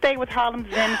 This is Day with Harlem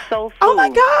Zen Soul Food. Oh my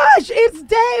gosh, it's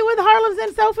Day with Harlem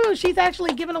Zen Soul Food. She's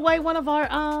actually giving away one of our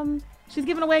she's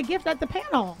giving away a gift at the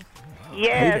panel.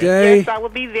 Yes, hey, yes, I will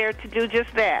be there to do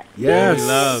just that.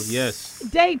 Yes.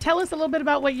 Day, tell us a little bit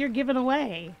about what you're giving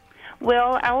away.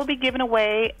 Well, I will be giving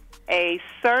away a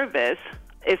service.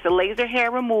 It's a laser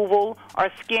hair removal or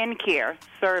skin care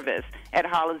service at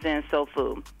Harlem Zen Soul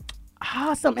Food.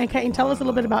 Awesome. And tell us a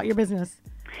little bit about your business.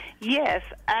 Yes,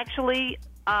 actually,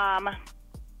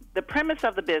 the premise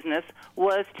of the business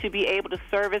was to be able to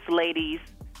service ladies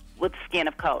with skin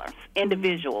of color,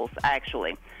 individuals,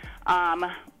 actually.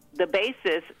 The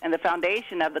basis and the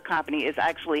foundation of the company is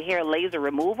actually hair laser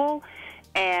removal.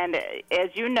 And as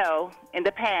you know, in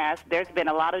the past, there's been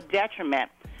a lot of detriment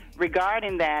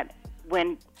regarding that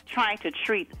when trying to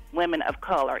treat women of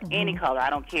color, any color. I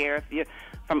don't care if you're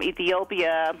from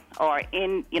Ethiopia or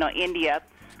India,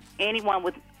 anyone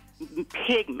with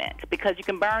pigment, because you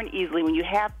can burn easily when you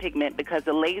have pigment because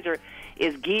the laser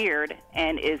is geared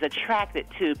and is attracted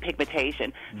to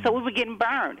pigmentation. So we were getting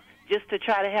burned just to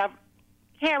try to have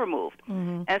hair removed.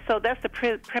 And so that's the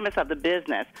premise of the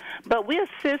business. But we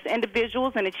assist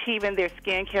individuals in achieving their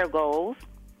skincare goals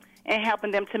and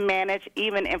helping them to manage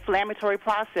even inflammatory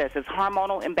processes,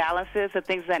 hormonal imbalances, and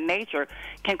things of that nature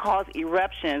can cause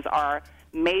eruptions or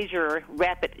major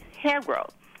rapid hair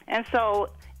growth. And so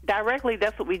directly,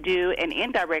 that's what we do, and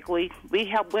indirectly, we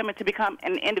help women to become,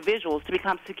 and individuals to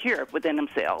become secure within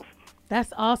themselves.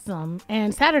 That's awesome.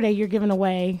 And Saturday, you're giving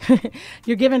away,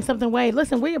 you're giving something away.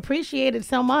 Listen, we appreciate it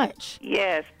so much.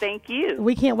 Yes, thank you.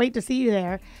 We can't wait to see you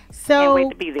there. So, can't wait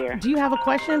to be there. Do you have a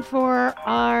question for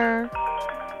our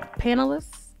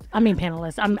panelists? I'm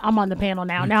on the panel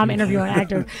now. Now I'm interviewing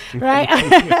actors, right?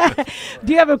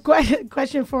 Do you have a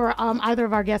question for either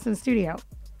of our guests in studio?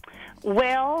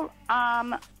 Well,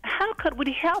 how could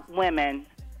we help women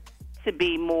to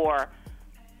be more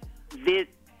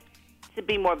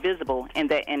visible in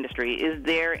that industry? Is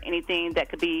there anything that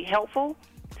could be helpful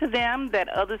to them that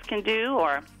others can do,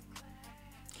 or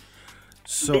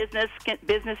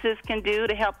businesses can do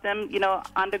to help them,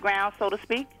 underground, so to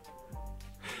speak?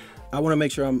 I want to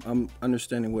make sure I'm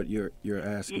understanding what you're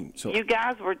asking. So you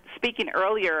guys were speaking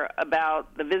earlier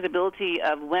about the visibility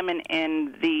of women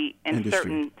in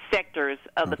certain sectors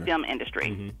of the film industry.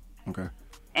 Mm-hmm. Okay.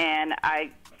 And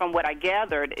from what I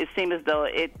gathered, it seemed as though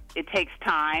it takes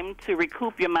time to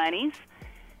recoup your monies,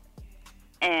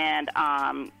 and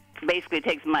basically it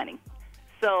takes money.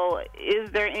 So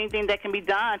is there anything that can be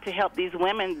done to help these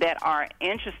women that are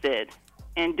interested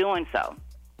in doing so?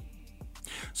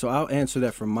 So I'll answer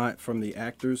that from the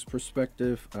actor's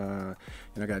perspective, and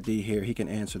I got D here. He can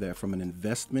answer that from an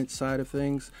investment side of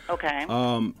things. Okay.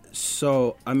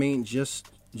 So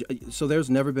there's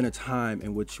never been a time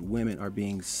in which women are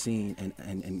being seen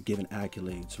and given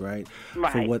accolades, right,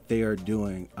 for what they are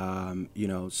doing.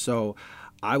 So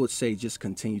I would say just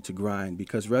continue to grind,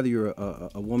 because whether you're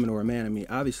a woman or a man,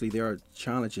 obviously there are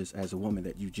challenges as a woman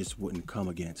that you just wouldn't come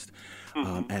against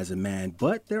as a man,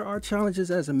 but there are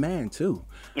challenges as a man too.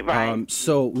 Right.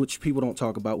 So which people don't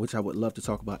talk about, which I would love to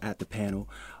talk about at the panel.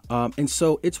 And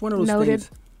so it's one of those things.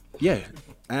 Yeah,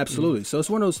 absolutely. So it's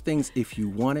one of those things. If you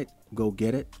want it, go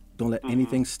get it. Don't let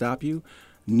anything stop you.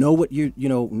 Know what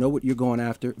you're going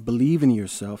after. Believe in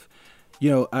yourself.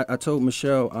 I told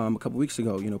Michelle a couple weeks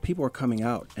ago, people are coming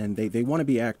out and they want to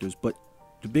be actors, but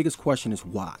the biggest question is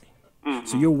why.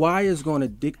 So your why is going to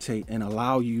dictate and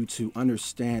allow you to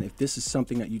understand if this is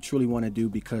something that you truly want to do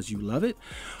because you love it,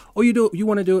 or you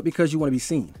want to do it because you want to be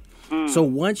seen. So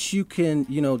once you can,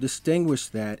 distinguish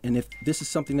that, and if this is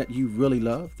something that you really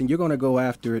love, then you're going to go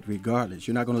after it regardless.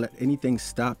 You're not going to let anything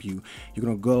stop you. You're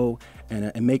going to go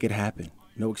and make it happen.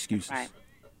 No excuses.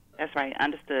 That's right.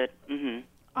 Understood. Mm-hmm.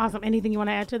 Awesome. Anything you want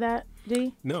to add to that,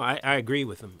 D? No, I agree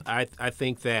with him. I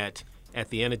think that at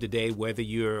the end of the day, whether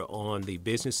you're on the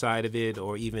business side of it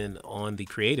or even on the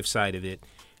creative side of it,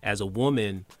 as a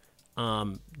woman,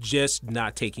 just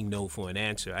not taking no for an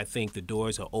answer. I think the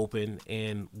doors are open,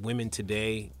 and women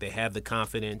today, they have the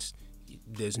confidence.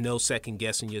 There's no second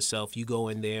guessing yourself. You go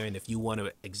in there, and if you want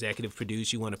to executive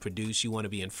produce, you want to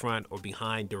be in front or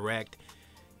behind, direct,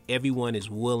 everyone is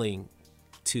willing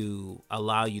to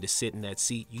allow you to sit in that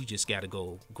seat. You just got to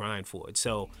go grind for it.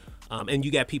 So, and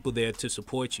you got people there to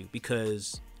support you,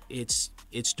 because it's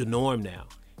the norm now.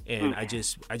 And I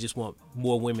just want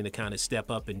more women to kind of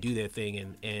step up and do their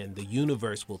thing, and the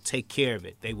universe will take care of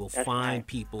it. They will find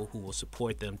people who will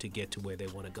support them to get to where they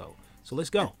want to go. So let's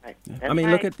go.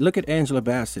 Look at Angela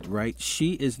Bassett, right?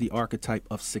 She is the archetype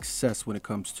of success when it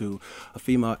comes to a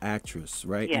female actress,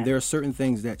 right? Yeah. And there are certain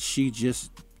things that she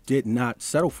just did not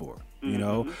settle for.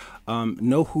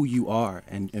 Know who you are,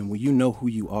 and when you know who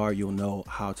you are, you'll know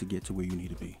how to get to where you need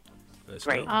to be.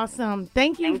 Great. Awesome.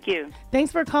 Thank you. Thank you.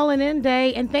 Thanks for calling in,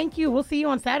 Day, and thank you. We'll see you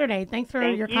on Saturday. Thanks for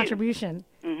your contribution.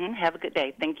 Have a good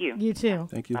day. Thank you. You too.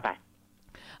 Thank you.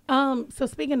 Bye-bye. So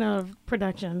speaking of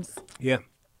productions, Yeah.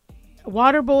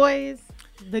 Water Boys,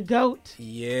 The GOAT,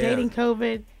 Yeah. Dating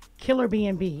COVID, Killer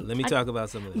B&B. Let me talk about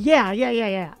some of this.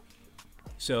 Yeah.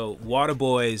 So Water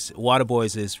Boys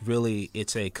is really,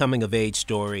 it's a coming of age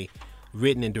story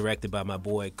written and directed by my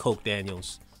boy Coke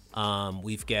Daniels.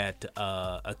 We've got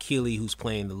Akili, who's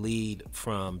playing the lead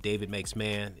from David Makes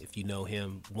Man, if you know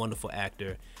him, wonderful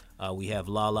actor. We have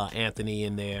Lala Anthony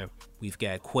in there. We've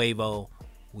got Quavo.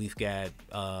 We've got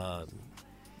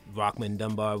Rockman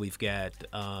Dunbar. We've got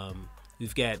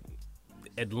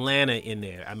Atlanta in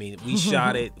there. I mean, we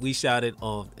shot it. We shot it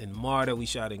in MARTA. We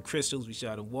shot it in Crystals. We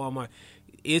shot it in Walmart.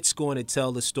 It's going to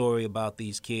tell the story about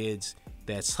these kids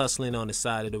that's hustling on the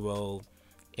side of the road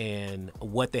and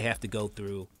what they have to go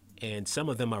through. And some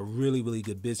of them are really, really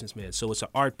good businessmen. So it's an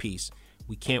art piece.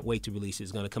 We can't wait to release it.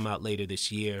 It's going to come out later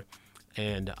this year,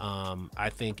 and I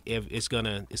think it's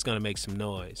gonna make some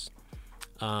noise.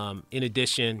 In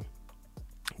addition,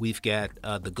 we've got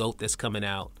The GOAT that's coming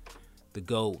out. The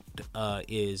GOAT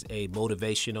is a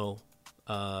motivational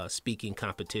speaking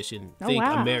competition. Think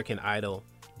American Idol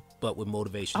but with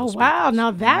motivational Oh, speakers. wow.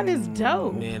 Now that is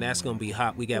dope. Man, that's going to be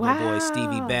hot. We got my boy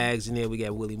Stevie Baggs in there. We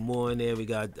got Willie Moore in there. We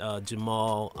got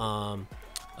Jamal. Oh,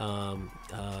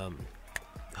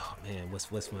 man,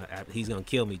 what's my... He's going to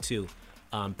kill me, too.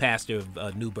 Pastor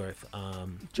of New Birth.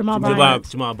 Jamal Bryant.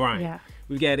 Jamal Bryant. Yeah.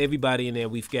 We've got everybody in there.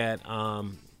 We've got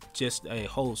just a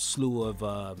whole slew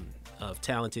of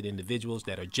talented individuals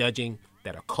that are judging,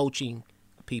 that are coaching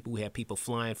people. We have people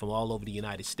flying from all over the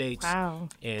United States. Wow.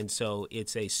 And so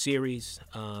it's a series,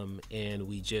 and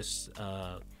we just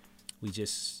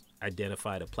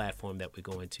identified a platform that we're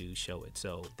going to show it.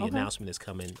 So the announcement is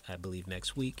coming, I believe,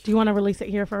 next week. Do you want to release it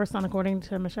here first on According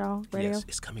to Michelle Radio? Yes,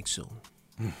 it's coming soon.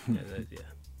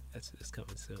 It's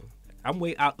coming soon.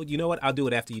 You know what? I'll do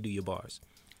it after you do your bars.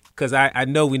 Because I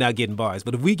know we're not getting bars.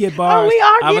 But if we get bars... Oh, we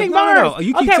are getting bars. No.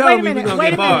 You keep telling me we're going to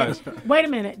get bars. Wait a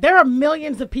minute. There are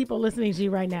millions of people listening to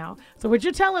you right now. So what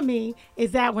you're telling me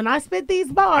is that when I spit these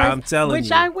bars, I'm telling which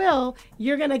you. I will,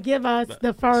 you're going to give us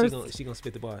the first... She going to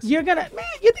spit the bars. You're going to... Man,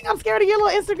 you think I'm scared of your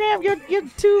little Instagram? Your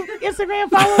 2 Instagram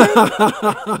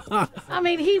followers? I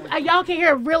mean, y'all can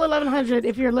hear Real 1100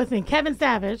 if you're listening. Kevin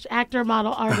Savage, actor,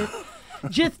 model, artist...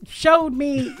 just showed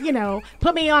me,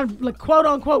 put me on quote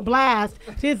unquote blast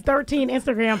to his 13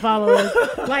 Instagram followers.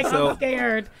 I'm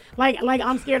scared. Like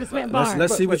I'm scared to spit bars.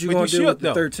 Let's see what you're going to do with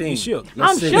the 13. You shook.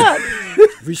 I'm shook.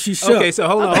 She's shook. Okay, so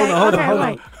hold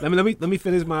on. Wait. Let me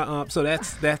finish my so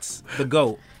that's the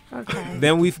GOAT. Okay.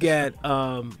 Then we've got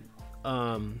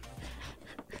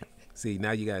see,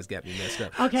 now you guys got me messed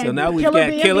up. Okay. So now we've Killer got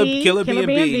B&B, Killer Killer B&B.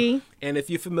 B&B. And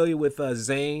if you're familiar with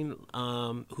Zane,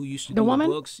 who used to do woman?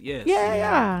 the books, yes.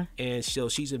 Yeah. And so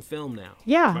she's in film now.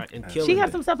 Yeah. Right, and She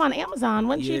had some stuff on Amazon,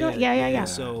 wasn't she? Yeah.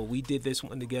 So we did this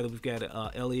one together. We've got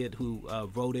Elliot who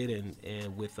wrote it,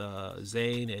 and with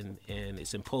Zane, and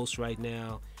it's in post right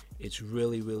now. It's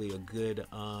really, really a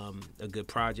good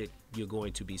project. You're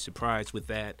going to be surprised with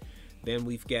that. Then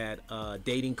we've got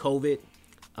Dating COVID.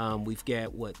 We've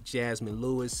got Jasmine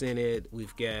Lewis in it.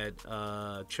 We've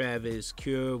got Travis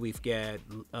Cure. We've got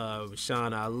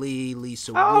Rashawn Ali,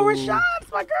 Lisa Oh, Wu.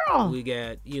 Rashad's my girl. We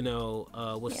got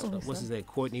what's his name,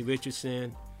 Courtney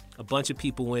Richardson. A bunch of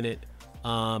people in it,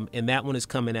 and that one is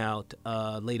coming out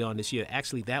later on this year.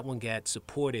 Actually, that one got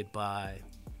supported by.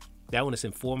 That one is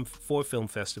in four film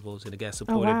festivals, and it got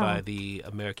supported by the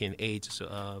American AIDS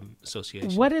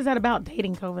Association. What is that about,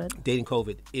 Dating COVID? Dating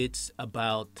COVID. It's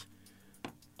about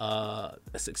a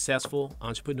successful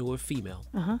entrepreneur female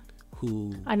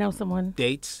who I know someone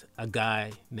dates a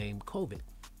guy named COVID.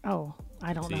 Oh,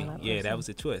 I don't know that. Yeah, that was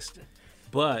a twist.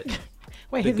 But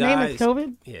wait, his name is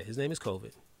COVID? Yeah, his name is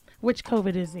COVID. Which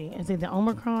COVID is he? Is he the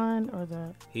Omicron or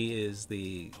the? He is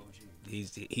the.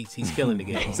 He's killing the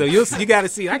game. So you got to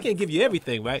see. I can't give you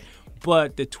everything, right?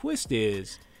 But the twist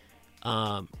is,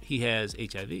 he has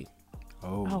HIV.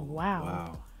 Oh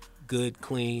wow. Good,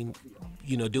 clean,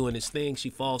 doing his thing. She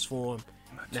falls for him.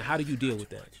 Now, how do you deal with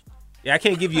that? Yeah, I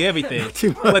can't give you everything,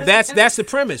 but that's the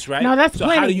premise, right? No, that's so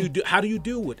plenty. how do you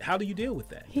deal with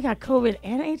that? He got COVID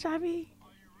and HIV.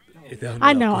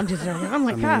 I know. I'm just joking. I'm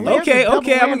like, God. Okay. I'm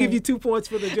gonna give you 2 points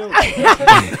for the joke.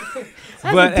 That's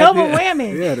a double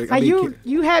whammy. Yeah,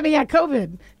 you had me at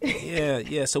COVID.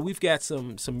 Yeah. So we've got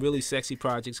some really sexy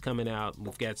projects coming out.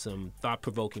 We've got some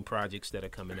thought-provoking projects that are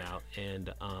coming out,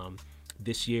 and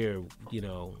this year,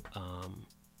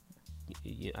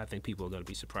 I think people are going to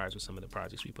be surprised with some of the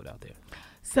projects we put out there.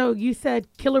 So you said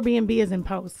Killer B&B is in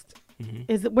post.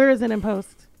 Mm-hmm. Where is it in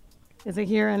post? Is it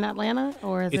here in Atlanta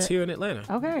or is it's here in Atlanta?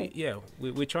 Okay. Yeah,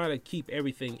 we're trying to keep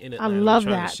everything in Atlanta. I love we're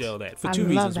trying that. to show that for two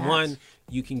reasons. One,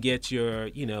 you can get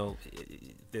your,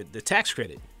 the tax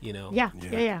credit.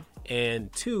 Yeah.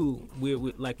 And two, we're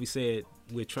like we said,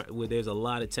 there's a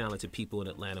lot of talented people in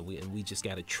Atlanta, and we just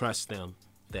got to trust them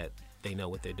that they know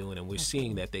what they're doing, and we're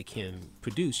seeing that they can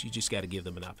produce. You just got to give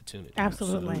them an opportunity.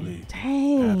 Absolutely.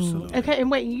 Dang. Absolutely. Okay, and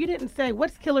wait, you didn't say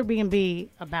what's Killer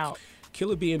B&B about?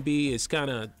 Killer B&B is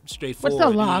kind of straightforward.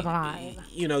 What's the log line?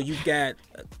 You've got,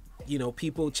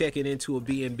 people checking into a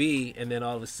B&B, and then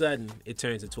all of a sudden it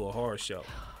turns into a horror show.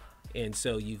 And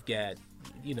so you've got,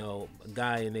 a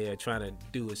guy in there trying to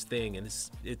do his thing, and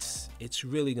it's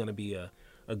really going to be a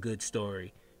good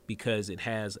story because it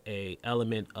has a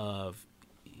element of,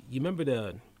 you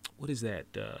remember what is that?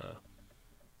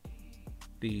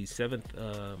 The seventh,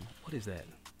 what is that?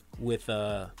 With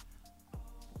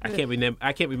I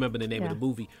can't remember the name of the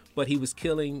movie, but he was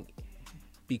killing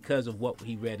because of what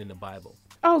he read in the Bible.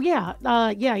 Oh yeah,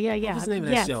 yeah. What's the name of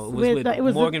that yes. show? It was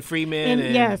Morgan Morgan Freeman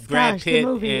and yes, Brad gosh, Pitt.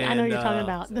 the movie. And, I know what you're talking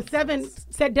about.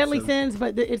 The Deadly Sins,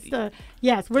 but it's the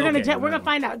We're gonna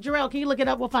find out. Jarrell, can you look it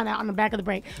up? We'll find out on the back of the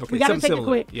break. Okay, we gotta something take similar.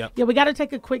 a quick. Yep. Yeah, we gotta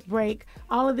take a quick break.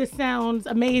 All of this sounds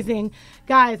amazing,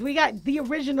 guys. We got the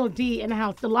original D in the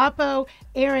house. Dolapo,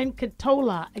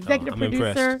 Erinkitola, executive I'm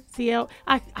producer, impressed. CL.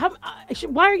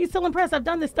 Why are you still impressed? I've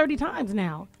done this 30 times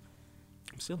now.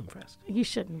 I'm still impressed. You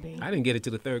shouldn't be. I didn't get it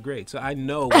to the 3rd grade, so I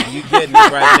know when you getting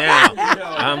it right now.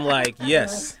 I'm like,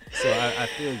 yes. So I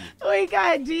feel you. We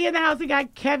got D in the house. We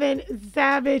got Kevin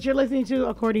Savage. You're listening to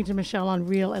According to Michelle on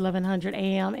Real 1100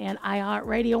 AM and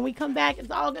iHeartRadio. When we come back, it's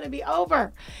all going to be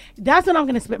over. That's when I'm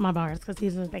going to spit my bars because he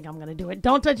doesn't think I'm going to do it.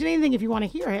 Don't touch anything if you want to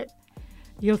hear it.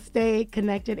 You'll stay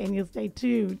connected and you'll stay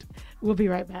tuned. We'll be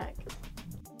right back.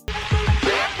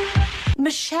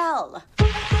 Michelle.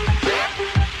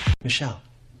 Michelle.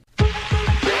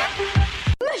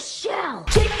 Michelle.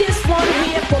 Kick this one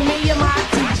here for me and my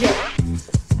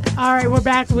DJ. All right, we're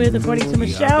back with According to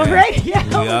Michelle Radio.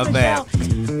 We are back.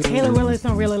 Taylor Willis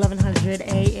on Real 1100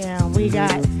 AM. We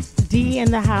got D in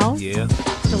the house. Yeah.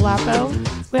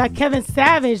 Dolapo. We got Kevin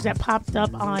Savage that popped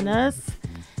up on us.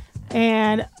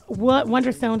 And what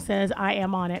Wonderstone says, I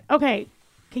am on it. Okay,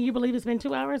 can you believe it's been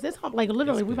 2 hours? It's like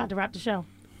literally, we're about to wrap the show.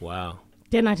 Wow.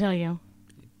 Didn't I tell you?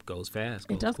 Goes fast.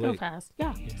 It does go fast.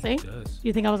 Yeah. See? It does.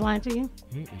 You think I was lying to you?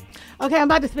 Okay, I'm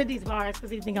about to spit these bars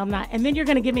because you think I'm not. And then you're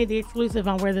going to give me the exclusive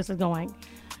on where this is going.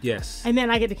 Yes. And then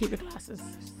I get to keep your classes.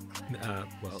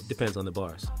 Well, it depends on the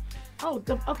bars. Oh,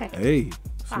 okay. Hey,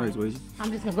 that's Fine. nice, Wazy.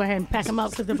 I'm just going to go ahead and pack them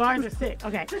up because the bars are sick.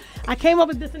 Okay. I came up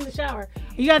with this in the shower.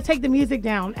 You got to take the music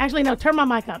down. Actually, no, turn my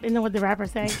mic up. Isn't that what the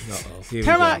rappers say?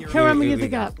 Turn my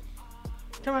music up.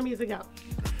 Turn my music up.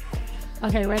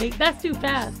 Okay, ready? That's too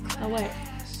fast.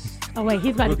 Oh, wait,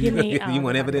 he's about to give me... You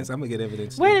want evidence? I'm going to get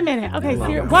evidence. Wait a minute. Okay,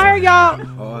 why are y'all...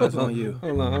 Oh, that's on you.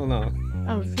 Hold on.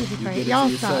 Oh, excuse me, You Craig. get it Y'all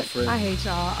to yourself, suck. friend. I hate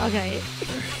y'all. Okay.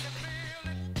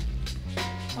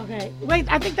 Okay. Wait,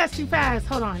 I think that's too fast.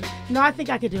 Hold on. No, I think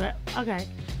I could do it. Okay.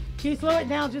 Can you slow it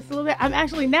down just a little bit? I'm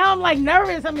like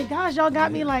nervous. I mean, gosh, y'all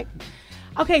got me like...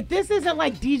 Okay, this isn't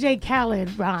like DJ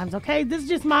Khaled rhymes, okay? This is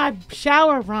just my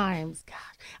shower rhymes. Gosh,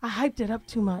 I hyped it up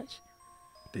too much.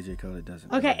 DJ Khaled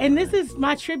doesn't. Okay, and this is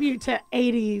my tribute to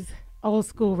 80s old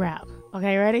school rap.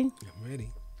 Okay, ready? I'm ready.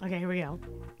 Okay, here we go.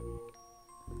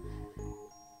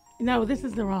 No, this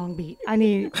is the wrong beat. I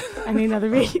need another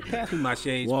beat. Pass me my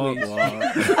shades, Walk, please. walk.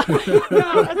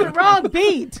 No, it's the wrong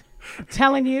beat. I'm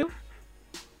telling you.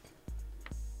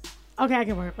 Okay, I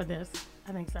can work with this.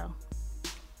 I think so.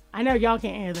 I know y'all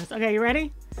can't hear this. Okay, you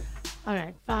ready?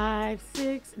 Okay, 5,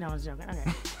 6. No, I was joking.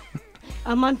 Okay.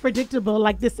 I'm unpredictable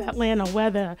like this Atlanta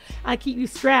weather. I keep you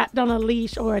strapped on a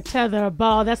leash or a tether, a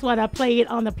ball. That's what I played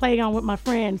on the playground with my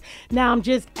friends. Now I'm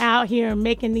just out here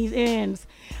making these ends.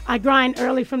 I grind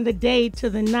early from the day to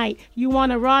the night. You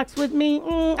wanna rocks with me?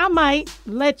 I might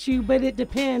let you, but it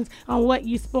depends on what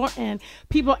you sporting.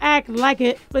 People act like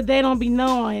it, but they don't be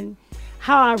knowing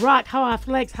how I rock, how I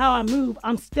flex, how I move.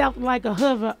 I'm stealth like a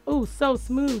hover. Ooh, so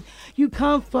smooth. You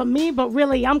come for me, but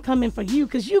really I'm coming for you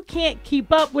because you can't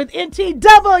keep up with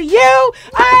NTW.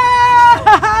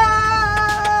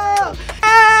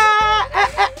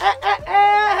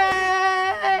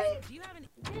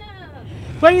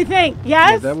 What do you think?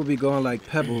 Yeah, Yes? that would be going like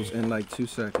pebbles in like 2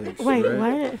 seconds. Wait,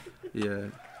 right? what? Yeah.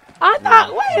 I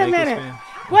thought, wait a Lakers minute.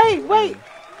 fan? Wait.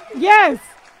 Yes.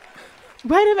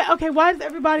 Wait a minute. Okay, why does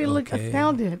everybody look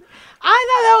astounded? I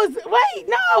thought that was, wait,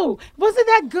 no. Wasn't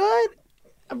that good?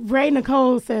 Ray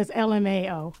Nicole says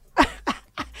LMAO.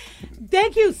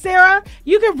 Thank you, Sarah.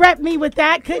 You could rep me with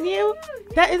that, couldn't you?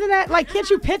 Isn't that, like, can't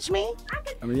you pitch me?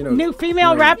 I mean, New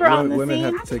female rapper on the women scene.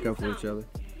 have to take up for each other.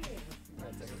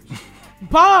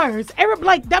 Bars.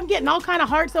 Like, I'm getting all kind of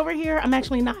hearts over here. I'm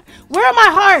actually not. Where are my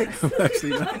hearts?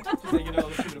 Actually, not.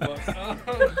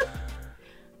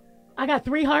 I got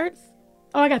 3 hearts.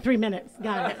 Oh, I got 3 minutes.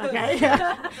 Got it. Okay.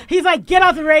 He's like, get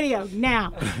off the radio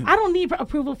now. I don't need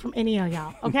approval from any of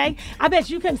y'all. Okay. I bet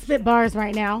you couldn't spit bars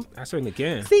right now. I certainly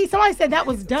can. See, somebody said that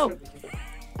was dope.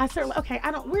 I certainly. Okay.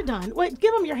 We're done. Wait,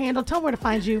 give them your handle. Tell them where to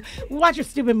find you. Watch your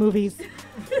stupid movies.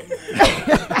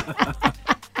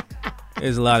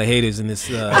 There's a lot of haters in this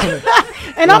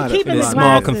And I'm keeping in the this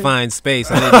small glasses. confined space.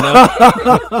 I didn't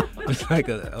know. It's like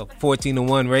a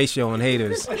 14-to-1 ratio on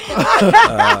haters.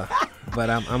 But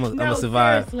I'm a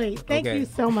survive. Seriously, thank Okay. you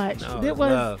so much.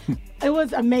 No, it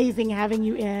was amazing having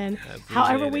you in.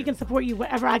 However we it. can support you,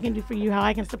 whatever I can do for you, how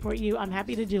I can support you, I'm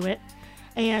happy to do it.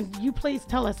 And you please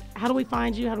tell us, how do we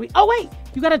find you? Oh wait,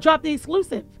 you got to drop the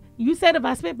exclusive. You said if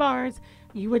I spit bars,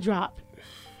 you would drop.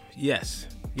 Yes,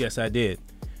 I did.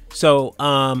 So,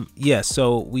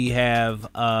 so we have,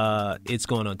 it's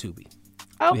going on Tubi.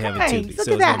 Okay, we have a Tubi. Look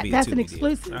So at that. It's That's Tubi an deal.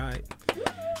 exclusive. All right.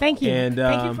 Thank you. And,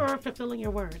 thank you for fulfilling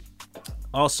your word.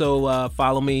 Also,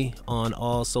 follow me on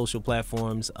all social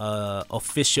platforms.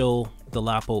 Official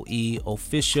Dolapo E.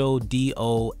 Official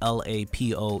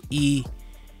DOLAPOE.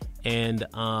 And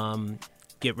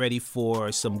get ready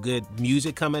for some good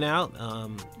music coming out.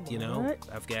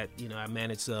 I've got, I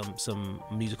manage some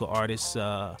musical artists.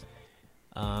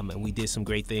 And we did some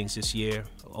great things this year.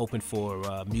 Open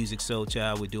for Music Soul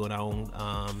Child. We're doing our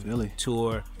own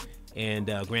tour. And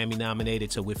Grammy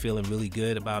nominated, so we're feeling really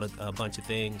good about a bunch of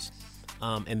things.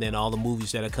 And then all the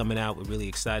movies that are coming out, we're really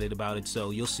excited about it.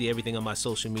 So you'll see everything on my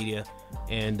social media,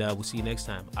 and we'll see you next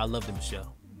time. I love it,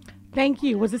 Michelle. Thank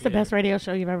you. Was this the best radio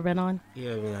show you've ever been on?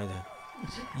 Yeah,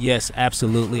 yes,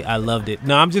 absolutely. I loved it.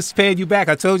 No, I'm just paying you back.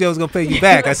 I told you I was going to pay you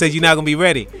back. I said you're not going to be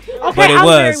ready. Okay, but it I'm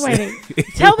was. very ready.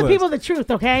 Tell the people the truth,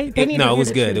 okay? They need to it hear was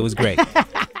the good. truth. It was great.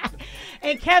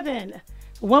 And Kevin,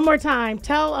 one more time,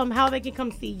 tell them how they can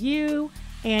come see you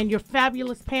and your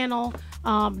fabulous panel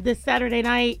this Saturday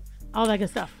night, all that good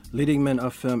stuff. Leading Men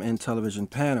of Film and Television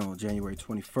panel, January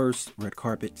 21st, red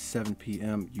carpet, 7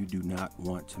 p.m. You do not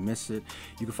want to miss it.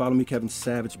 You can follow me, Kevin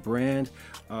Savage Brand,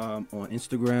 on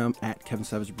Instagram at Kevin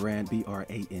Savage Brand,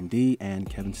 BRAND, and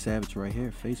Kevin Savage right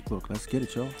here, Facebook. Let's get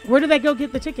it, y'all. Where do they go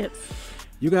get the tickets?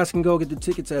 You guys can go get the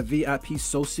tickets at VIP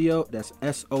Socio. That's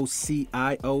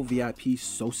SOCIO, VIP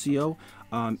Socio,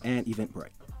 and Eventbrite.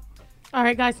 All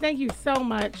right, guys, thank you so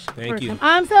much. Thank you.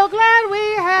 I'm so glad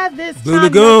we had this Blue time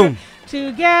Lagoon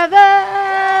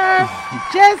together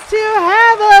just to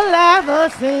have a laugh or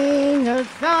sing a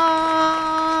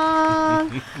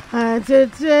song. And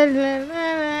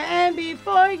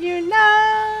before you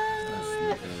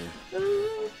know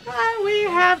it, we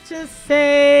have to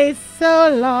say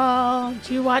so long.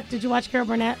 Did you watch Carol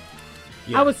Burnett?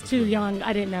 Yeah, I was too young.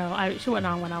 I didn't know. She wasn't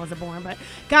on when I was born. But,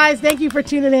 guys, thank you for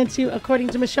tuning in to According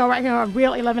to Michelle right here on Real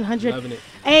 1100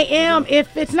 AM.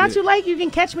 If it's not too late, you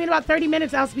can catch me in about 30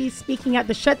 minutes. I'll be speaking at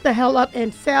the Shut the Hell Up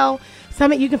and Sell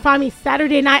Summit. You can find me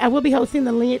Saturday night. I will be hosting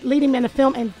the Leading Men of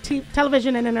Film and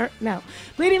Television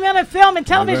Leading Men of Film and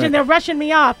Television. Right. They're rushing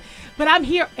me off. But I'm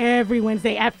here every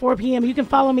Wednesday at 4 p.m. You can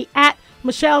follow me at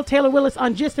Michelle Taylor Willis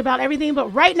on just about everything.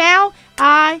 But right now,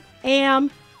 I am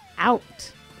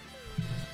out.